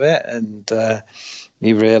along with it, and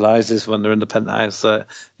he realizes when they're in the penthouse that,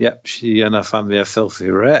 she and her family are filthy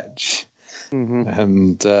rich.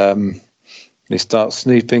 And they start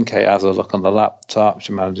snooping. Kate has a look on the laptop.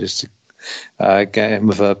 She manages to get in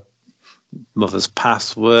with her mother's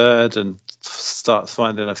password and starts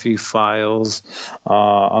finding a few files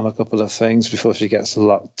on a couple of things before she gets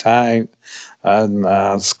locked out. And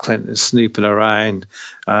as Clint is snooping around,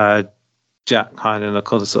 Jack hiding in the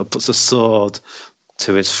corner sort of puts a sword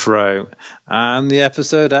to his throat, and the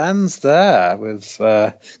episode ends there with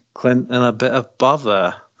Clint in a bit of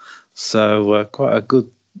bother. So quite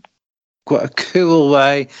a cool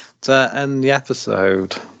way to end the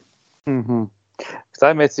episode. Because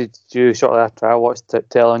I messaged you shortly after I watched it,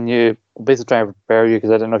 telling you, basically trying to prepare you, because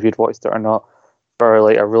I didn't know if you'd watched it or not, for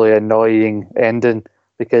like a really annoying ending.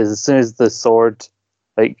 Because as soon as the sword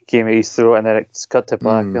like came at his throat and then it just cut to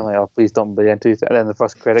black, and like, oh, please don't be into it. And then the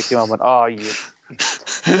first credit came on, I went, oh, you.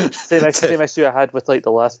 Same issue I had with like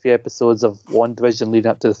the last few episodes of WandaVision leading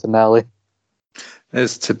up to the finale.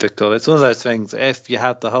 It's typical. It's one of those things. If you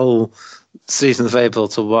had the whole season available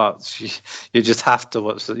to watch, you just have to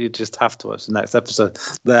watch. You just have to watch the next episode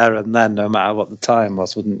there and then, no matter what the time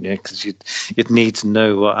was, wouldn't you? Because you'd need to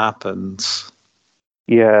know what happens.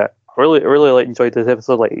 Yeah, really like enjoyed this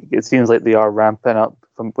episode. Like it seems like they are ramping up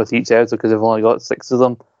with each episode because they've only got 6 of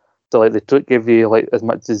them. So like they give you like as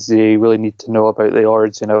much as you really need to know about the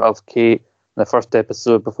origin of Kate in the first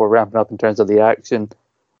episode before ramping up in terms of the action.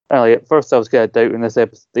 And like at first I was kind of doubting this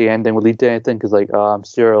episode, the ending would lead to anything, because like I'm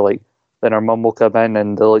sure like then her mum will come in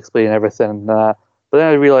and they'll explain everything. But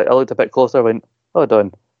then I looked a bit closer. I went, hold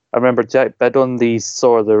on. I remember Jack bid on the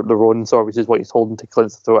sword, the Ronin sword, which is what he's holding to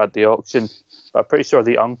Clint's throat at the auction. But I'm pretty sure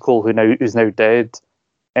the uncle who's now dead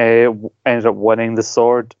ended up winning the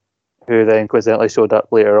sword, who then coincidentally showed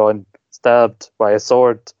up later on stabbed by a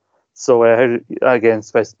sword. So again,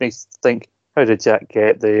 makes me think, how did Jack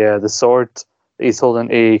get the sword he's holding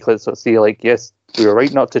to Clint's throat? See, like, yes, we were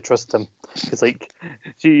right not to trust him, because like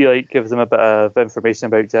she like gives him a bit of information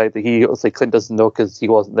about Jack that he like Clint doesn't know because he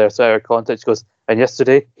wasn't there. So out of context, she goes, and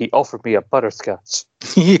yesterday he offered me a butterscotch.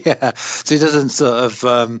 Yeah, so he doesn't sort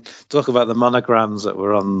of talk about the monograms that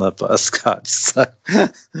were on the butterscotch. So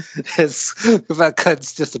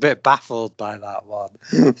Clint's just a bit baffled by that one.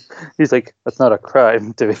 He's like, that's not a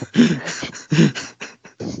crime to me.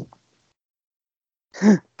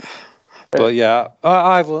 But yeah,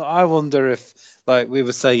 I wonder if, like we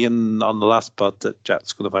were saying on the last pod, that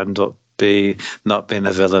Jack's going to end up not being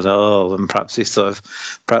a villain at all, and perhaps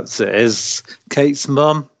it is Kate's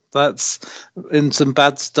mum that's in some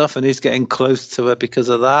bad stuff, and he's getting close to her because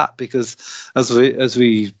of that. Because as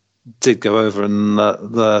we did go over in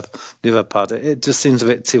the other part, it just seems a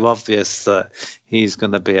bit too obvious that he's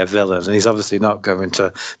going to be a villain, and he's obviously not going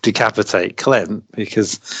to decapitate Clint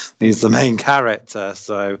because he's the main character.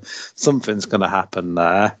 So something's going to happen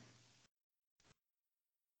there.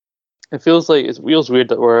 It feels weird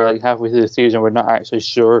that we're like halfway through the season, we're not actually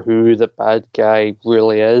sure who the bad guy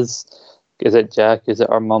really is. Is it Jack? Is it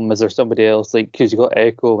our mum? Is there somebody else? Like, because you got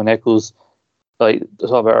Echo, and Echo's like talk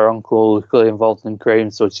about her uncle who's clearly involved in crime,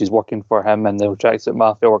 so she's working for him, and the Tracksuit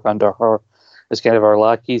Mafia work under her as kind of our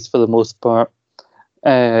lackeys for the most part.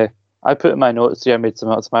 I put in my notes here. I made some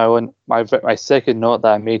notes of my own. My second note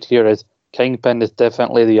that I made here is Kingpin is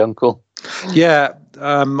definitely the uncle. Yeah,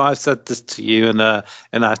 I said this to you in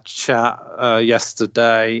our chat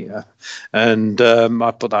yesterday, and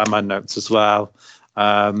I put that in my notes as well.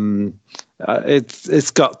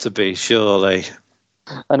 It's got to be, surely.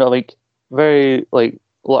 I know, like very like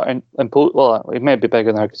well, it may be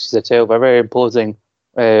bigger than her because she's a child, but a very imposing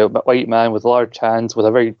white man with large hands with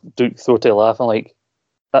a very deep throaty laugh, and like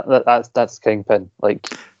that's Kingpin. Like,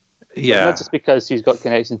 yeah, not just because he's got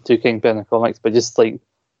connections to Kingpin in the comics, but just like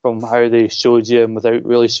from how they showed you him without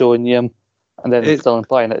really showing you him, and then still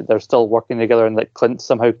implying that they're still working together, and that Clint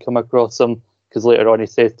somehow come across him because later on he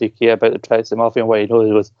says to Kia about the Tracksuit Mafia, and what he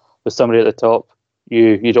knows was somebody at the top.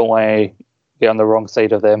 You don't want to get on the wrong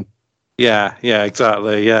side of them. Yeah,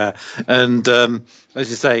 exactly. Yeah, and as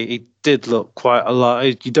you say, he did look quite a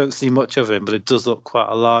lot. You don't see much of him, but it does look quite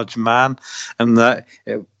a large man, and and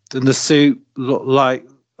the suit looked like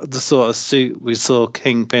the sort of suit we saw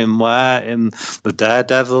Kingpin wear in the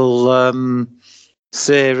Daredevil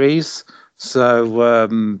series.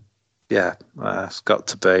 So it's got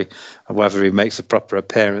to be. Whether he makes a proper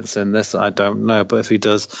appearance in this, I don't know. But if he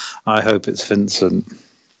does, I hope it's Vincent.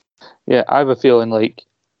 Yeah, I have a feeling like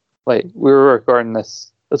we were recording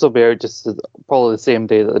this. This will be out just probably the same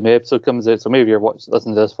day that the new episode comes out. So maybe you're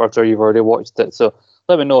listening to this first, or you've already watched it. So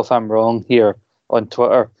let me know if I'm wrong here on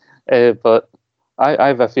Twitter. But I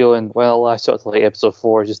have a feeling, last shot to like episode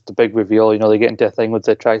 4 is just the big reveal. You know, they get into a thing with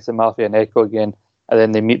the Tracksuit Mafia and Echo again, and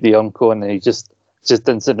then they meet the uncle, and then he just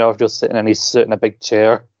instant enough just sitting in his suit in a big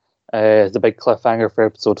chair. It's a big cliffhanger for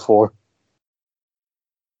episode 4.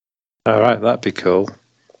 All right, that'd be cool.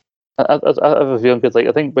 I have a feeling because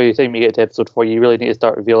I think by the time you get to episode 4, you really need to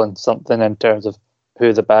start revealing something in terms of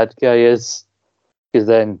who the bad guy is, because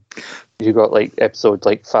then you've got episodes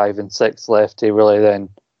 5 and 6 left to really then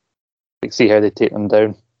see how they take them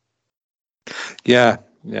down. Yeah,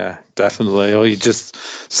 definitely. Or you just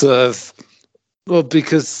sort of,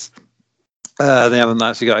 because they haven't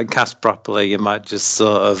actually got it cast properly, you might just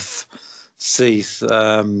sort of see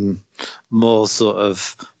more sort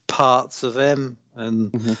of parts of him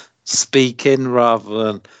and speaking rather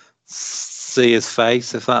than see his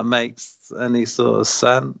face, if that makes any sort of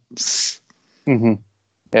sense. Mm-hmm.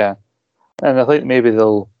 Yeah, and I think maybe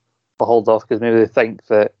they'll hold off because maybe they think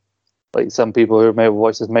that some people who might have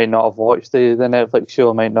watched this might not have watched the Netflix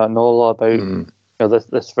show, might not know a lot about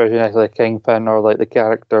this version of the Kingpin or the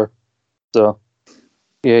character. So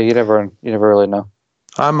yeah, you never really know.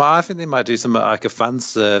 I think they might do something like a fan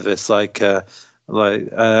service, like an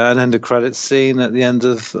end of credits scene at the end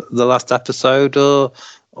of the last episode or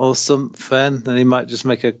something. And he might just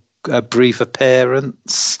make a brief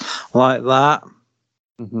appearance like that.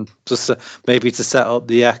 Mm-hmm. Just maybe to set up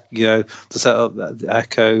the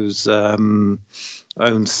Echo's own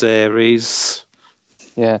series.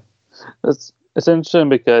 Yeah, it's interesting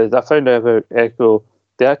because I found out about Echo.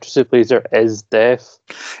 The actress who plays her is deaf.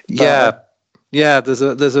 Yeah. There's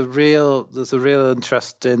a real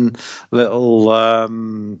interesting little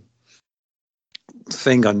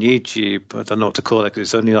thing on YouTube. I don't know what to call it because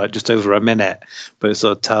it's only just over a minute, but it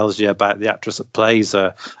sort of tells you about the actress that plays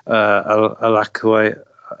her, Alaqua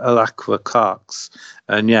Cox,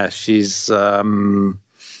 and she's deaf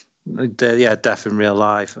in real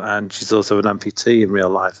life, and she's also an amputee in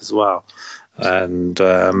real life as well, and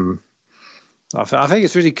I think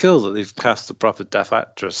it's really cool that they've cast a proper deaf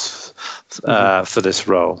actress for this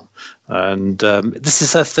role, and this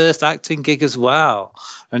is her first acting gig as well.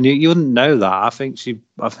 And you wouldn't know that. I think she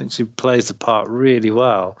plays the part really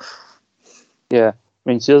well. Yeah, I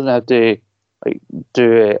mean, she doesn't have to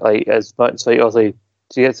do it as much. Obviously,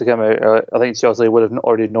 she gets to come out. I think she also would have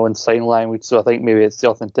already known sign language, so I think maybe it's the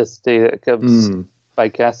authenticity that comes by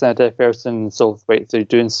casting a deaf person. So through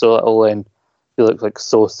doing so little, and she looks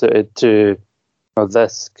so suited to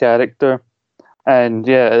this character. And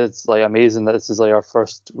it's amazing that this is our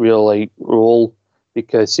first real role,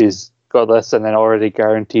 because she's got this and then already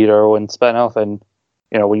guaranteed her own spin-off. And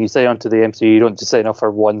when you sign on to the MCU, you don't just sign off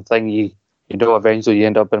for one thing. You know, eventually you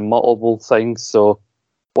end up in multiple things. So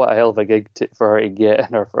what a hell of a gig for her to get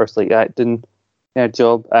in her first like acting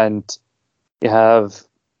job. And you have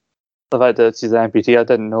the fact that she's an amputee. I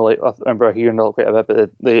didn't know. Like, I remember hearing quite a bit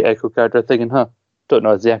about the Echo character thing, and don't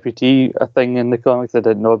know, is the amputee a thing in the comics? I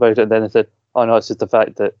didn't know about it. And then I said, oh no, it's just the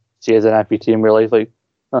fact that she is an amputee in real life. Like,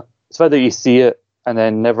 it's the fact that you see it and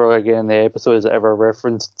then never again in the episode is it ever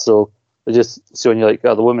referenced. So they're just showing you like,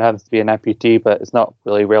 oh, the woman happens to be an amputee, but it's not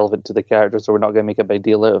really relevant to the character, so we're not going to make a big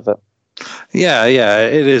deal out of it. Yeah,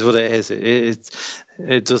 it is what it is.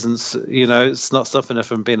 It doesn't, it's not stopping her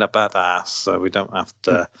from being a badass, so we don't have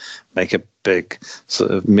to make a big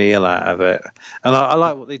sort of meal out of it. And I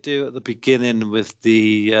like what they do at the beginning with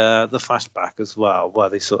the flashback as well, where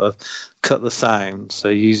they sort of cut the sound, so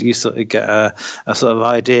you sort of get a sort of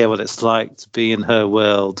idea what it's like to be in her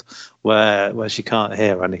world where she can't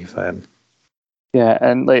hear anything. Yeah,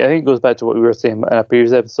 and like I think it goes back to what we were saying in a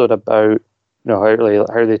previous episode about how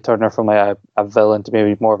they turn her from like a villain to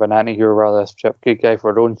maybe more of an anti-hero rather than a good guy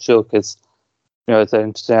for her own show, because it's an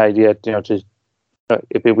interesting idea.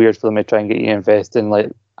 It'd be weird for them to try and get you to invest in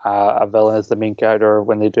like a villain as the main character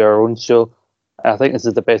when they do her own show. And I think this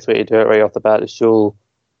is the best way to do it right off the bat, to show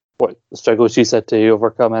what struggles she's had to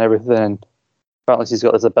overcome and everything. And apparently she's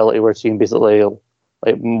got this ability where she can basically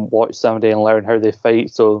like watch somebody and learn how they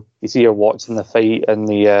fight. So you see her watching the fight in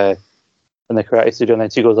the karate studio, and then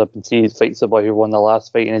she goes up and she fights the boy who won the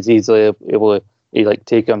last fight and is easily able to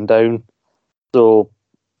take him down. So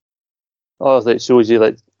obviously it shows you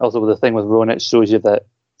that also with the thing with Ronan, it shows you that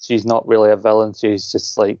she's not really a villain. She's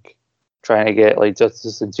just like trying to get like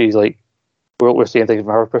justice, and she's like we're seeing things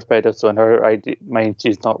from her perspective. So in her mind,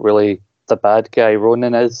 she's not really the bad guy.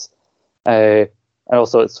 Ronan is, and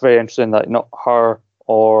also it's very interesting that not her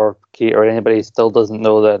or Kate or anybody still doesn't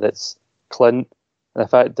know that it's Clint. And the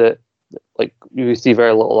fact that like you see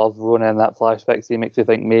very little of Ronan in that flashback scene makes you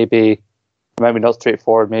think maybe not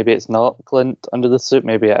straightforward. Maybe it's not Clint under the suit.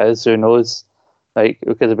 Maybe it is. Who knows? Like,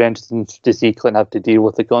 because it'd be interesting to see Clint have to deal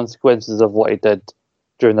with the consequences of what he did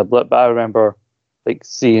during the blip. But I remember like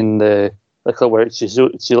seeing the clip where she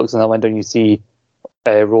looks in the window and you see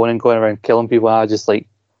Ronan going around killing people. And I was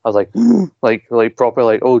like, like proper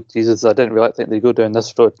like, oh Jesus! I didn't really think they'd go down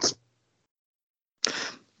this road.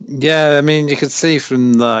 Yeah, I mean, you could see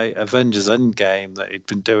from the Avengers Endgame that he'd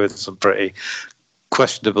been doing some pretty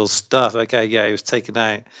questionable stuff. Okay, yeah, he was taking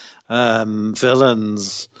out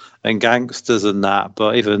villains and gangsters and that,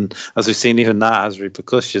 but even as we've seen, even that has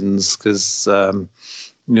repercussions because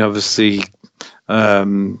obviously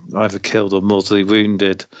either killed or mortally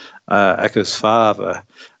wounded Echo's father,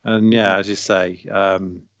 and yeah, as you say.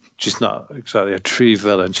 She's not exactly a true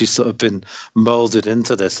villain. She's sort of been molded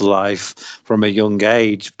into this life from a young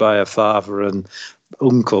age by her father and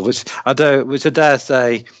uncle, which I dare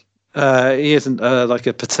say he isn't like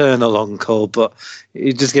a paternal uncle, but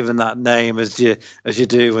he's just given that name as you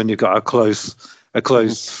do when you've got a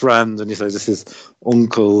close friend and you say this is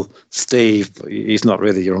Uncle Steve, but he's not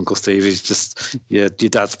really your Uncle Steve. He's just your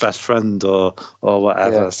dad's best friend or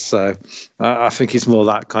whatever. Yeah. So I think he's more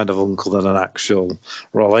that kind of uncle than an actual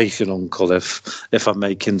relation uncle, if I'm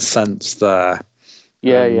making sense there.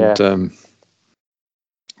 Yeah. And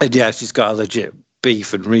yeah, she's got a legit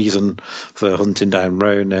beef and reason for hunting down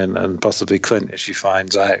Ronan and possibly Clint if she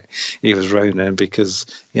finds out he was Ronan, because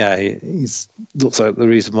he's looks like the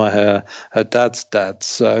reason why her dad's dead.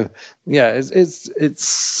 So yeah, it's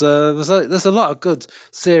there's a lot of good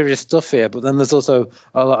serious stuff here, but then there's also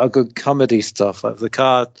a lot of good comedy stuff, like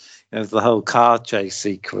the whole car chase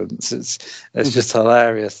sequence. It's just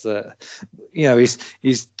hilarious that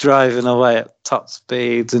he's driving away at top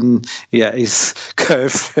speed and he's going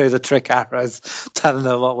through the trick arrows, telling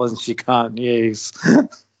her what ones she can't use.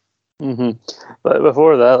 Mm-hmm. But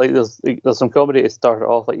before that, like there's some comedy to start it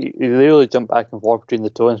off. Like you really jump back and forth between the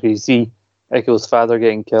tones, because you see Echo's father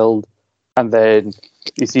getting killed, and then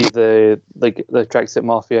you see the Tracksuit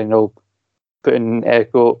Mafia, putting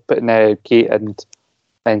Kate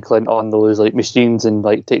and Clint on those like machines and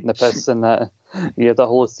like taking the piss and that. You have that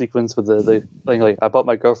whole sequence with the thing like, I bought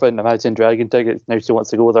my girlfriend Imagine Dragon tickets, now she wants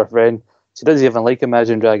to go with her friend. She doesn't even like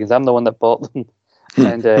Imagine Dragons. I'm the one that bought them.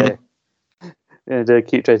 And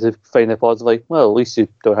Kate tries to find the positive, like, well, at least you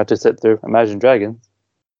don't have to sit through Imagine Dragons.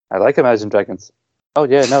 I like Imagine Dragons. Oh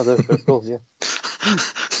yeah, no, they're cool, yeah.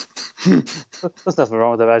 There's nothing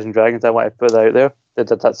wrong with Imagine Dragons. I want to put that out there. They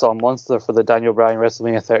did that song Monster for the Daniel Bryan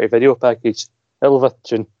WrestleMania 30 video package.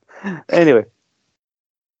 Elevation. Anyway,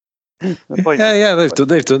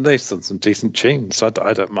 they've done some decent tunes. I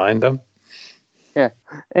don't mind them. Yeah.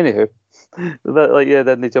 Anywho,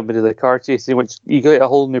 then they jump into the car chasing, which you get a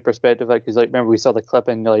whole new perspective. Because remember we saw the clip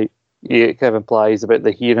and he kind of implies about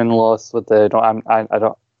the hearing loss with the, no, I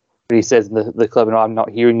don't, when he says in the club, no, I'm not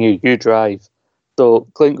hearing you, you drive. So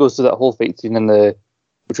Clint goes through that whole fight scene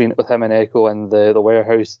between with him and Echo and the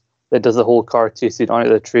warehouse that does the whole car chasing onto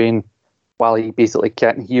the train while he basically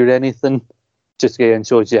can't hear anything. Just again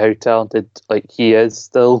shows you how talented like he is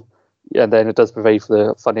still. And then it does provide for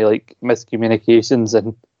the funny like miscommunications.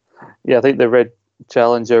 And yeah, I think the Red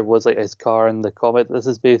Challenger was like his car in the comic this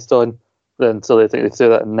is based on. Then so they think they threw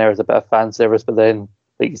that in there as a bit of fan service. But then,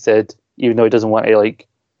 like you said, even though he doesn't want to like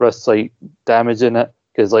risk like damaging it,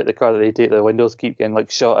 because like the car that they take, the windows keep getting like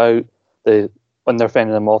shot out. When they're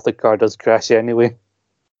fending them off, the car does crash anyway.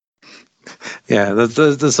 Yeah,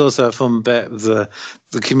 there's also a fun bit of the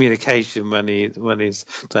communication when he's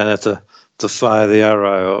trying to fire the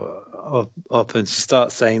arrow up and she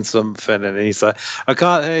starts saying something and he's like, I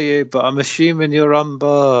can't hear you, but I'm assuming you're on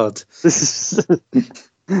board.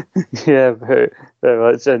 Yeah, very,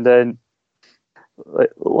 very much. And then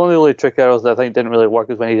like one of the only trick arrows that I think didn't really work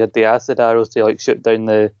is when he had the acid arrows to like shoot down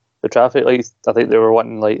the traffic lights. I think they were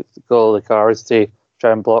wanting like all the cars to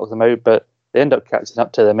try and block them out, but they end up catching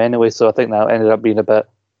up to them anyway. So I think that ended up being a bit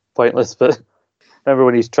pointless. But remember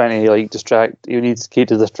when he's trying to like he needs Kate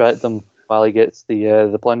to distract them while he gets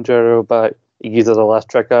the plunger arrow back. He uses the last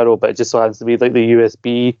trick arrow, but it just so happens to be like the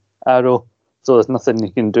USB arrow. So there's nothing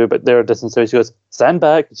you can do. But they're a distance away. She goes, stand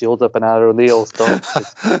back. And she holds up an arrow and they all stop.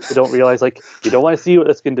 They don't realise, like, you don't want to see what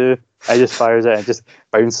this can do. I just fires it and just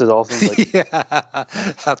bounces off. And like, yeah,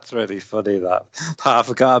 that's really funny. That I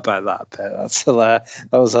forgot about that bit. That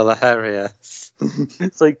was hilarious.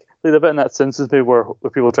 It's like the bit in that Simpsons movie where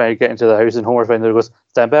people trying to get into the house and Homer finally goes,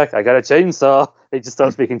 stand back, I got a chainsaw. He just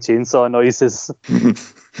starts making chainsaw noises.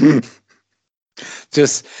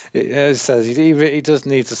 Just it says he does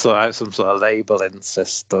need to sort out some sort of labelling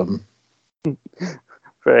system.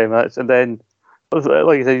 Very much. And then,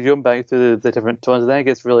 like you said, you jump back to the different tones, and then it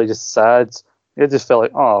gets really just sad. It just felt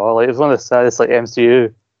like, oh, like it was one of the saddest like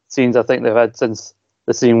MCU scenes I think they've had since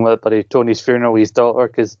the scene with Tony's funeral with his daughter,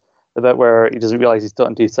 because the bit where he doesn't realise he's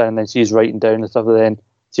talking to his son, and then she's writing down and stuff, and then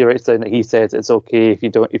she writes down that he says it's okay if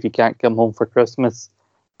you can't come home for Christmas,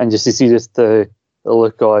 and just to see just the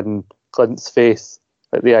look on Clint's face,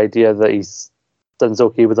 like the idea that he's son's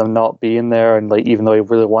okay with him not being there, and like even though he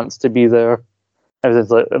really wants to be there.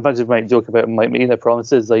 Everything's like, a bunch of might joke about him like making the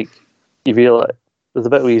promises, like you feel like there's a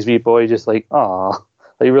bit where his wee boy just like, ah, like,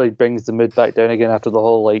 he really brings the mood back down again after the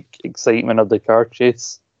whole like excitement of the car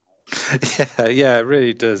chase. Yeah, it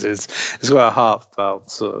really does. It's got a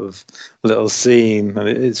heartfelt sort of little scene, and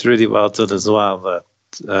it's really well done as well.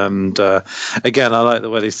 And again, I like the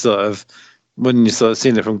way they sort of, when you sort of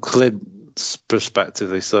seen it from Clint's perspective,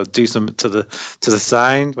 they sort of do something to the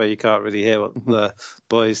sound where you can't really hear what the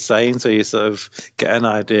boy's saying, so you sort of get an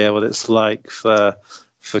idea what it's like for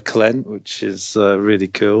Clint, which is really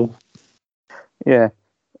cool. Yeah,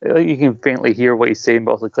 you can faintly hear what he's saying,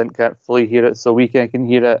 but also Clint can't fully hear it, so we can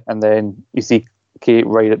hear it, and then you see Kate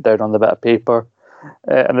write it down on the bit of paper.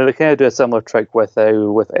 And then they kind of do a similar trick with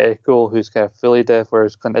Echo, who's kind of fully deaf,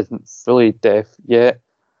 whereas Clint isn't fully deaf yet.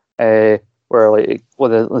 Where like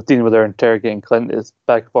when the scene where they're interrogating Clint is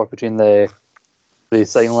back and forth between the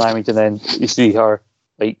sign language, and then you see her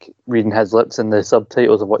like reading his lips and the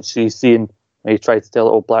subtitles of what she's seeing. And he tries to tell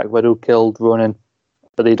her, "Oh, Black Widow killed Ronan,"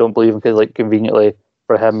 but they don't believe him because, like, conveniently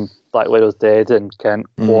for him, Black Widow's dead and can't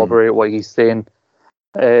corroborate what he's saying.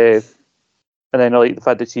 And then like the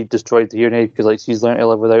fact that she destroyed the hearing aid because like she's learned to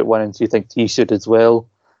live without one, and she thinks he should as well.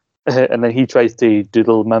 And then he tries to do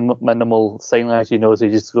the minimal sign language he knows. He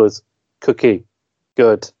just goes, "Cookie,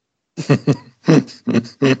 good."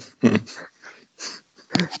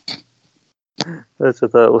 That's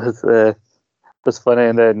what that was funny.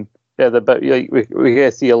 And then yeah, the bit like we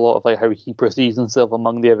get to see a lot of like how he perceives himself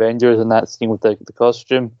among the Avengers in that scene with the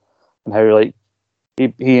costume, and how like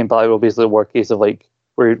he and Black will basically work case of like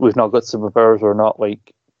we've not got superpowers, we're not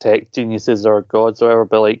like tech geniuses or gods or whatever,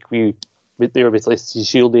 but like they were basically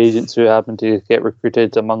SHIELD agents who happened to get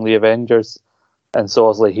recruited among the Avengers, and so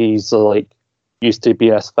obviously he's like used to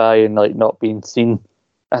being a spy and like not being seen.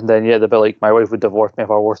 And then yeah, the bit like my wife would divorce me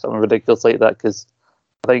if I wore something ridiculous like that, because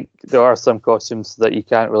I think there are some costumes that you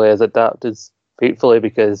can't really adapt as faithfully,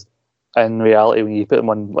 because in reality when you put them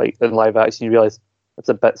on like in live action you realise it's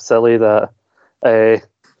a bit silly that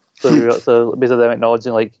so basically them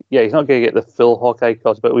acknowledging like, yeah, he's not going to get the full Hawkeye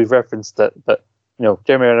costume, but we've referenced it, but you know,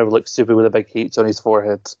 Jeremy Renner would look stupid with a big H on his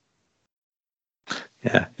forehead.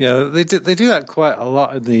 Yeah, they do that quite a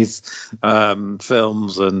lot in these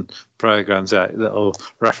films and programs. Yeah, little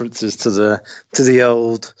references to the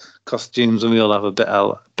old costumes, and we all have a bit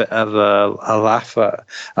of a laugh about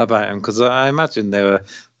them, because I imagine they were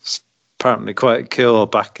apparently quite cool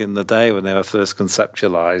back in the day when they were first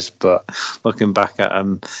conceptualized. But looking back at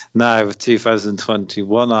them now with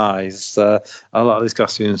 2021 eyes, a lot of these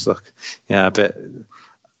costumes look, a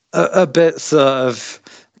bit sort of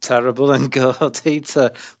terrible and gaudy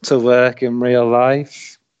to work in real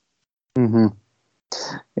life. Mm-hmm.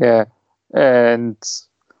 Yeah, and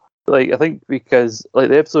I think because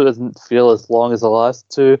the episode doesn't feel as long as the last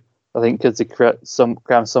two. I think because they cram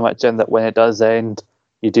so much in that when it does end,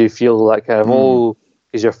 you do feel that kind of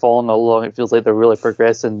because you're following along. It feels like they're really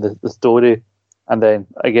progressing the story, and then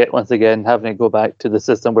once again having to go back to the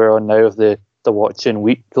system we're on now of the watching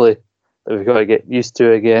weekly that we've got to get used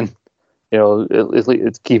to again.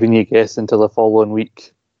 It's keeping you guessing until the following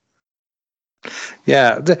week.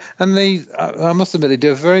 Yeah, I must admit, they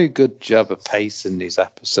do a very good job of pacing these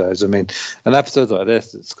episodes. I mean, an episode like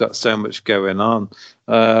this, it's got so much going on,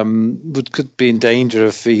 could be in danger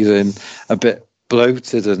of feeling a bit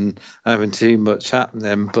bloated and having too much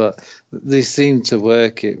happening, but they seem to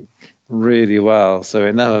work it really well, so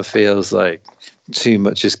it never feels like too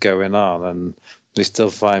much is going on, and they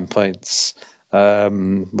still find points where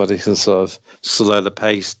they can sort of slow the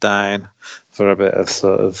pace down for a bit of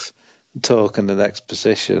sort of talk and an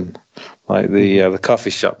exposition, like the coffee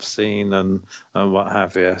shop scene and what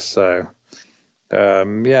have you. So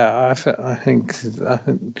I think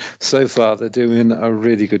so far they're doing a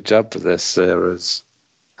really good job with this series.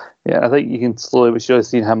 Yeah, I think you can slowly but surely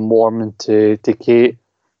see him warming to Kate,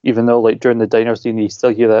 even though during the diner scene you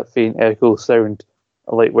still hear that faint echo sound,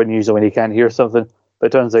 when he can't hear something. But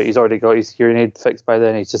it turns out he's already got his hearing aid fixed by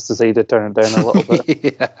then. He's just decided to turn it down a little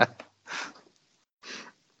bit.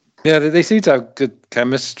 Yeah, they seem to have good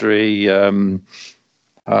chemistry, Renner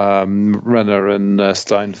and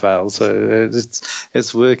Steinfeld. So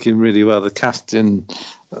it's working really well. The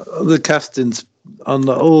castings on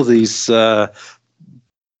all these sort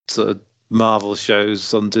of Marvel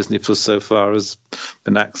shows on Disney Plus so far has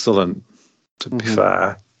been excellent. To be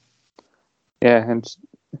fair, been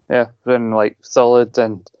solid,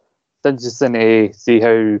 and it's interesting to see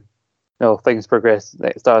how things progress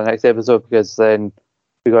start of the next episode, because then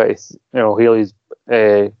we got Haley's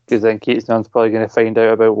because then Kate Snell's probably going to find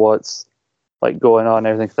out about what's going on and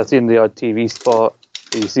everything. Cause I've seen the odd TV spot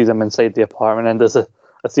where you see them inside the apartment, and there's a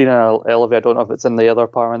scene in an elevator. I don't know if it's in the other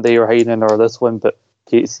apartment they were hiding in or this one, but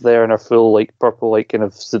Kate's there in her full purple kind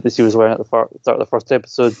of suit that she was wearing at the start of the first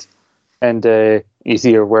episode, and you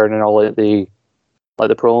see her wearing all the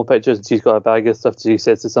promo pictures, and she's got a bag of stuff. She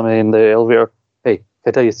says to somebody in the elevator, "Hey, can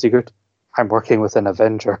I tell you a secret? I'm working with an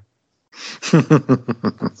Avenger."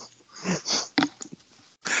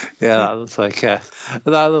 Yeah, that looks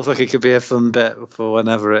like it could be a fun bit for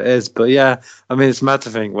whenever it is. But yeah, I mean, it's mad to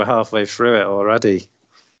think we're halfway through it already.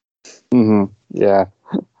 Yeah,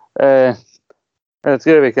 it's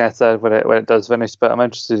gonna be kind of sad when it does finish. But I'm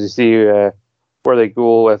interested to see where they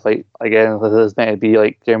go with again, if this meant to be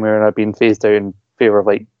Jeremy Renner being phased out in favor of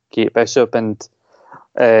Kate Bishop, and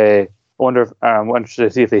I wonder if I'm interested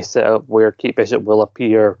to see if they set up where Kate Bishop will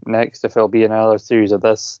appear next, if it'll be another series of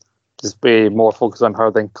this, just be more focused on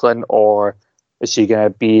her than Clint, or is she going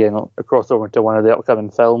to be in a crossover into one of the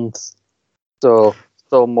upcoming films? So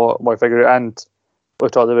still more figure. And we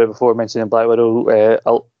talked about before mentioning Black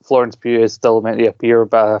Widow, Florence Pugh is still meant to appear,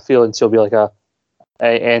 but I have a feeling she'll be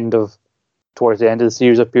towards the end of the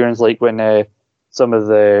series appearance, when some of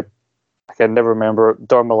the, I can never remember,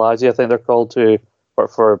 Dora Milaje, I think they're called, to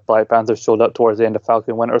work for Black Panther, showed up towards the end of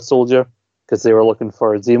Falcon Winter Soldier because they were looking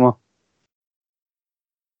for Zemo.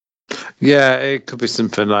 Yeah, it could be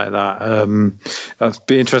something like that. It'd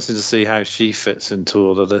be interesting to see how she fits into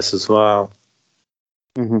all of this as well.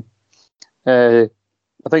 I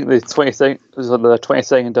think the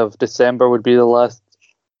 22nd of December would be the last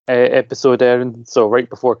episode airing. So right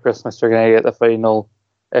before Christmas, you're going to get the final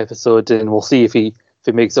episode, and we'll see if he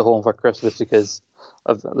makes it home for Christmas, because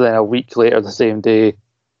then a week later, the same day,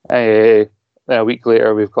 then a week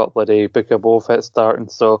later, we've got bloody Book of Boba Fett starting.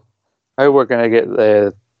 So how we're going to get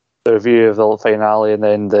the review of the finale and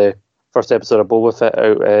then the first episode of Boba Fett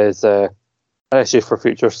out is an issue for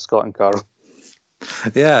future Scott and Carl.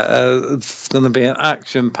 Yeah, it's going to be an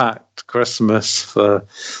action-packed Christmas for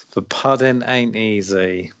Pudding Ain't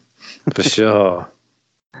Easy, for sure.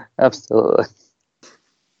 Absolutely.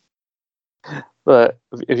 But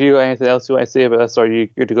if you got anything else you want to say about this, or you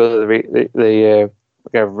good to go to the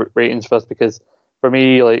ratings first? Because for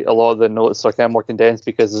me, a lot of the notes are kind of more condensed,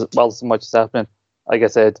 because while so much is happening, like I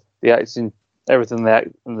said, the action, everything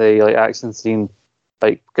the action scene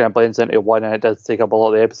kind of blends into one, and it does take up a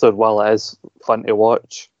lot of the episode while it is fun to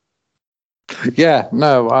watch. Yeah,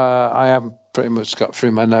 no, I am pretty much got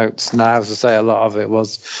through my notes now. As I say, a lot of it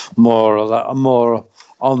was more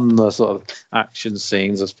on the sort of action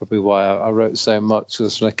scenes. That's probably why I wrote so much,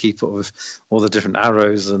 because trying to keep up with all the different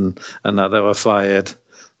arrows and that they were fired.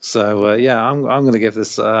 So I'm going to give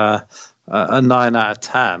this a 9 out of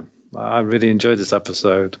 10. I really enjoyed this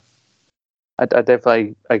episode. I'd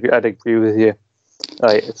agree with you.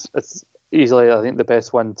 Like, it's easily, I think, the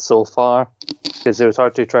best one so far, because it was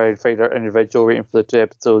hard to try and find our individual rating for the 2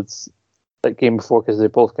 episodes that came before, because they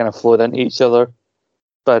both kind of flowed into each other.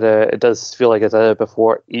 But it does feel like, as I said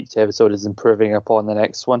before, each episode is improving upon the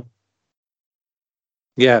next one.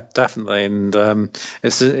 Yeah, definitely, and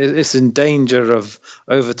it's in danger of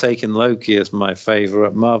overtaking Loki as my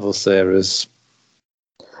favourite Marvel series.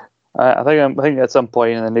 I think at some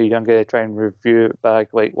point in the new year, I'm going to try and review it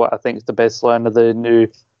back, like what I think is the best line of the new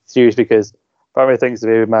series, because part of me thinks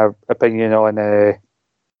maybe my opinion on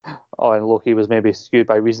Loki was maybe skewed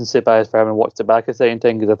by recency bias for having watched it back a second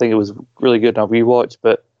time, because I think it was really good on a rewatch.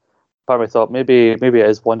 But part of me thought maybe it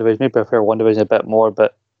is WandaVision. Maybe I prefer WandaVision a bit more,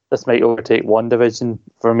 but this might overtake WandaVision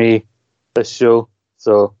for me, this show.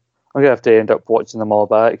 So I'm going to have to end up watching them all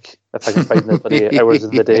back if I can find the 8 hours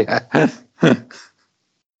in the day.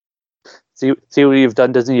 See what you've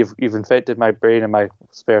done, Disney? You've infected my brain in my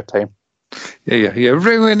spare time. Yeah, you're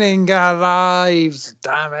ruining our lives,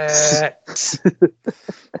 damn it.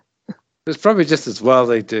 It's probably just as well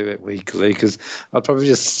they do it weekly, because I'll probably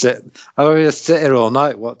just sit here all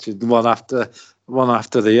night watching one after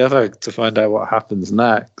the other to find out what happens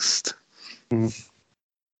next. I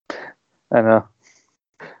know.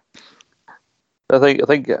 I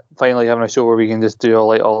think finally having a show where we can just do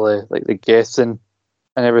all the guessing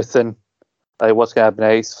and everything, like what's going to happen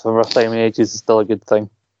next for first time in ages, is still a good thing.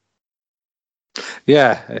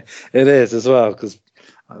 Yeah, it is as well, because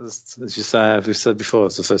as you say, as we've said before,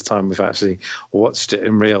 it's the first time we've actually watched it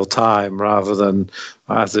in real time rather than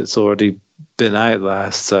as it's already been out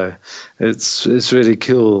there. So it's really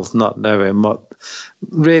cool not knowing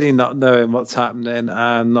what's happening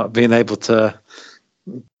and not being able to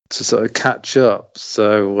sort of catch up.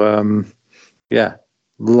 So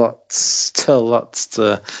lots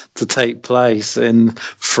to take place in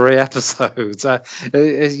 3 episodes.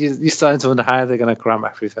 You're starting to wonder how they're going to cram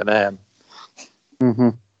everything in. Mm-hmm.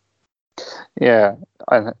 Yeah,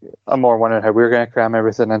 I'm more wondering how we're going to cram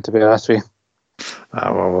everything in, to be honest with you.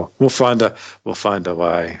 Well, we'll find a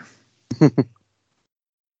way.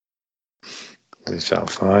 We shall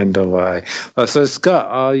find a way. So, Scott,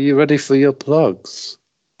 are you ready for your plugs?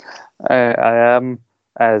 I am,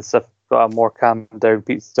 as I've got a more calm down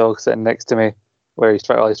Pete's dog sitting next to me, where he's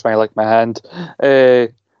trying to lick my hand.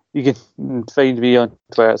 You can find me on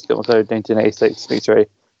Twitter at ScottMcLeod1996. Make sure you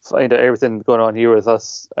find out everything going on here with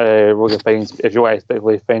us, Rogue Opinions. If you want to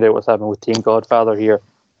specifically find out what's happening with Team Godfather here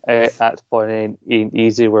at Bonnie Ain't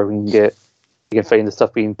Easy, where you can find the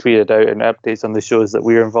stuff being tweeted out and updates on the shows that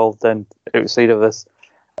we're involved in outside of this,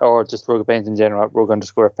 or just Rogue Opinions in general at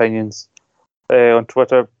Rogue_Opinions on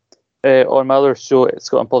Twitter. On my other show, it's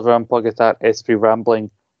Scott and Paul's Podcast at SP Rambling.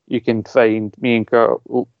 You can find me and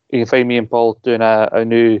Paul doing a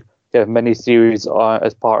new kind of mini series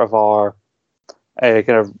as part of our kind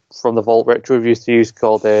of from the Vault retro review series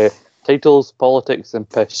called Titles, Politics, and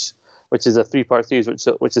Pish, which is a 3-part series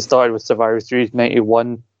which has started with Survivor Series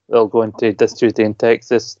 91. They'll go into this Tuesday in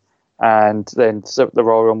Texas, and then the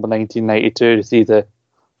Royal Rumble 1992 to see the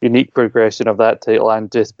unique progression of that title,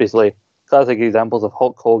 and just basically classic examples of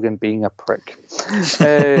Hulk Hogan being a prick.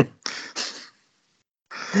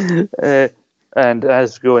 And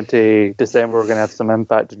as we go into December, we're going to have some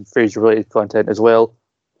Impact and Fraser-related content as well.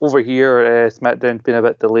 Over here, SmackDown's been a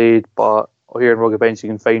bit delayed, but here in Rogue Bench, you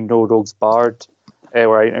can find No Rogues Barred,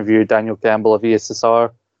 where I interviewed Daniel Campbell of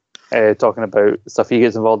ESSR, talking about stuff he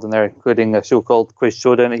gets involved in there, including a show called Quiz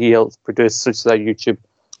Showdown that he helps produce, which is a YouTube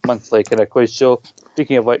monthly kind of quiz show.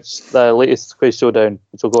 Speaking of which, the latest Quiz Showdown,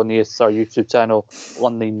 which will go on the ESSR YouTube channel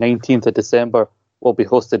on the 19th of December, will be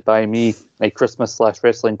hosted by me, a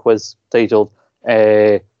Christmas/wrestling quiz titled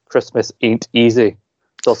Christmas Ain't Easy.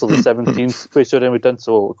 It's also the 17th Quiz Showdown we've done,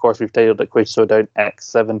 so of course we've titled it Quiz Showdown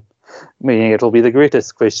X7, meaning it'll be the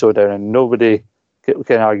greatest Quiz Showdown, and nobody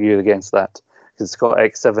can argue against that, because it's got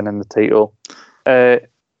X7 in the title. And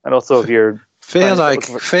also, if you're feel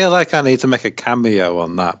like I need to make a cameo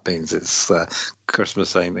on that, means it's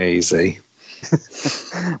Christmas Ain't Easy.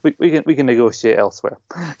 we can negotiate elsewhere.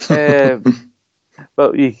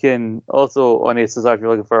 But you can also on ASSR, if you're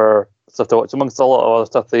looking for stuff to watch, amongst a lot of other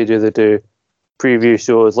stuff they do preview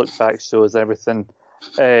shows, look back shows, everything.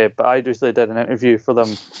 But I recently did an interview for them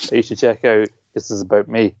that you should check out. This is about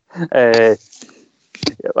me.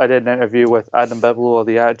 I did an interview with Adam Bigelow of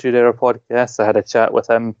the Attitude Era podcast. I had a chat with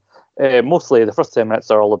him. Mostly the first 10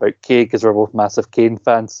 minutes are all about Kane because we're both massive Kane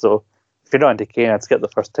fans. So if you're not into Kane, I'd skip the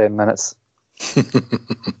first 10 minutes.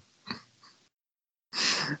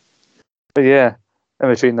 But yeah, in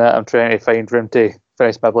between that, I'm trying to find room to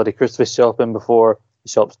finish my bloody Christmas shopping before the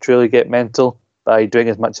shops truly get mental by doing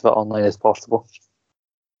as much of it online as possible.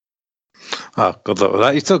 Oh, good luck with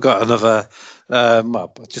that. You've still got another,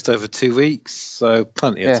 just over 2 weeks, so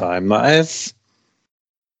plenty of time, that is.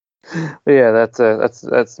 But yeah,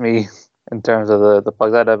 that's me in terms of the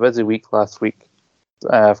plugs. I had a busy week last week.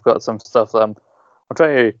 I've got some stuff that I'm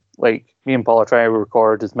trying to, like, me and Paul are trying to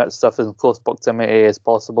record as much stuff in close proximity as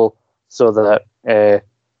possible so that I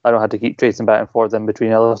don't have to keep tracing back and forth in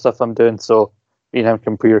between other stuff I'm doing. So me and him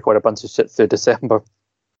can pre-record a bunch of shit through December.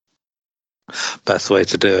 Best way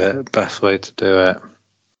to do it.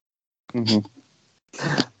 Mm-hmm.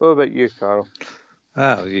 What about you, Carl?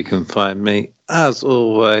 Oh, you can find me, as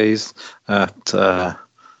always, at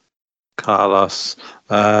Carlos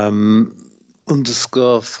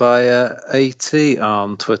 _fire80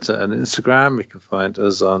 on Twitter and Instagram. You can find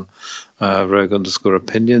us on Rogue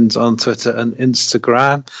 _opinions on Twitter and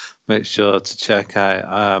Instagram. Make sure to check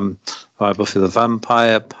out Buffy the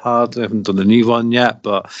Vampire pod. We haven't done a new one yet,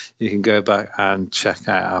 but you can go back and check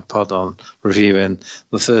out our pod on reviewing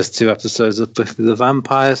the first 2 episodes of Buffy the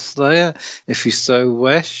Vampire Slayer, if you so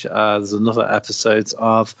wish. There's another episode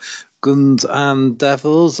of Guns and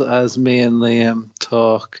Devils as me and Liam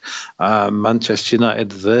talk Manchester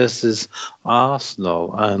United versus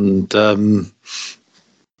Arsenal, and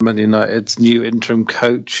Man United's new interim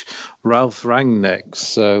coach, Ralph Rangnick.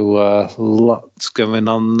 So lots going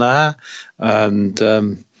on there, and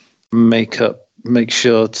make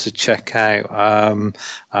sure to check out our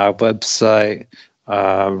website,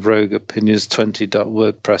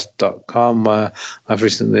 rogueopinions20.wordpress.com, where I've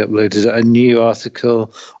recently uploaded a new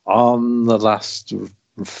article on the last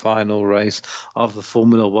final race of the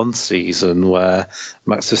Formula One season, where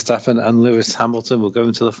Max Verstappen and Lewis Hamilton will go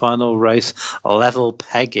into the final race level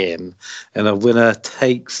pegging in a winner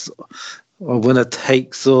takes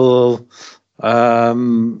all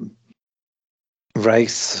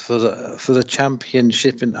race for the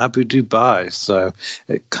championship in Abu Dhabi. So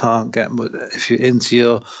it can't get much, if you're into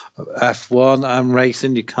your F1 and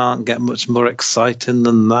racing, you can't get much more exciting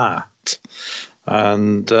than that.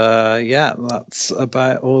 And that's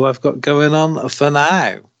about all I've got going on for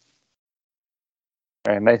now.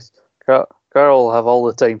 Very nice. Carl will have all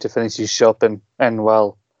the time to finish his shopping, and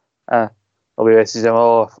I'll be messaging him,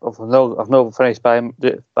 I've not finished buying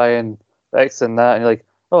X and that, and you're like,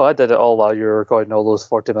 oh, I did it all while you were recording all those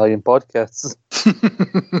 40 million podcasts.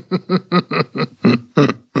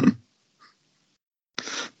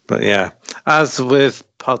 But yeah, as with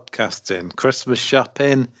podcasting, Christmas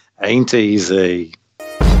shopping ain't easy.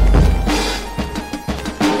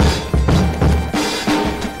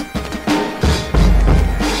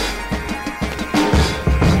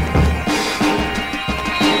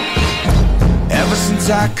 Ever since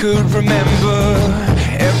I could remember,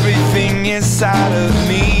 everything inside of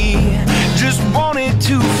me just wanted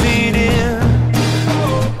to fit in.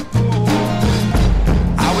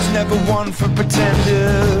 I was never one for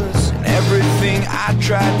pretenders, and everything I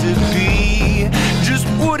tried to be just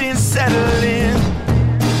wouldn't settle in.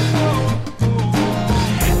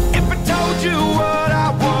 If I told you what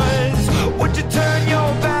I was, would you turn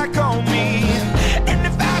your back on me? And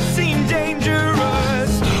if I seemed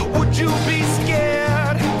dangerous, would you be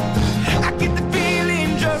scared? I get the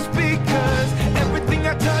feeling just because everything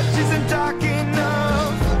I touch isn't dark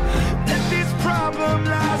enough, that this problem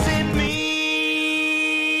lies in me.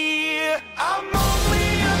 I'm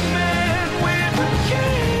only a man with a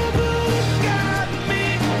candle that got me.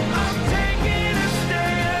 I'm taking a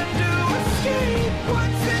stand to escape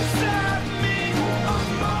what's inside me. A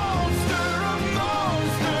monster,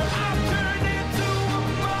 I've turned into a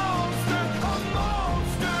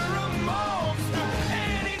monster,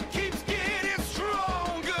 and it keeps getting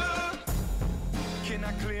stronger. Can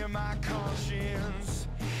I clear my conscience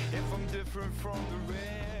if I'm different from the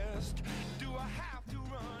rest?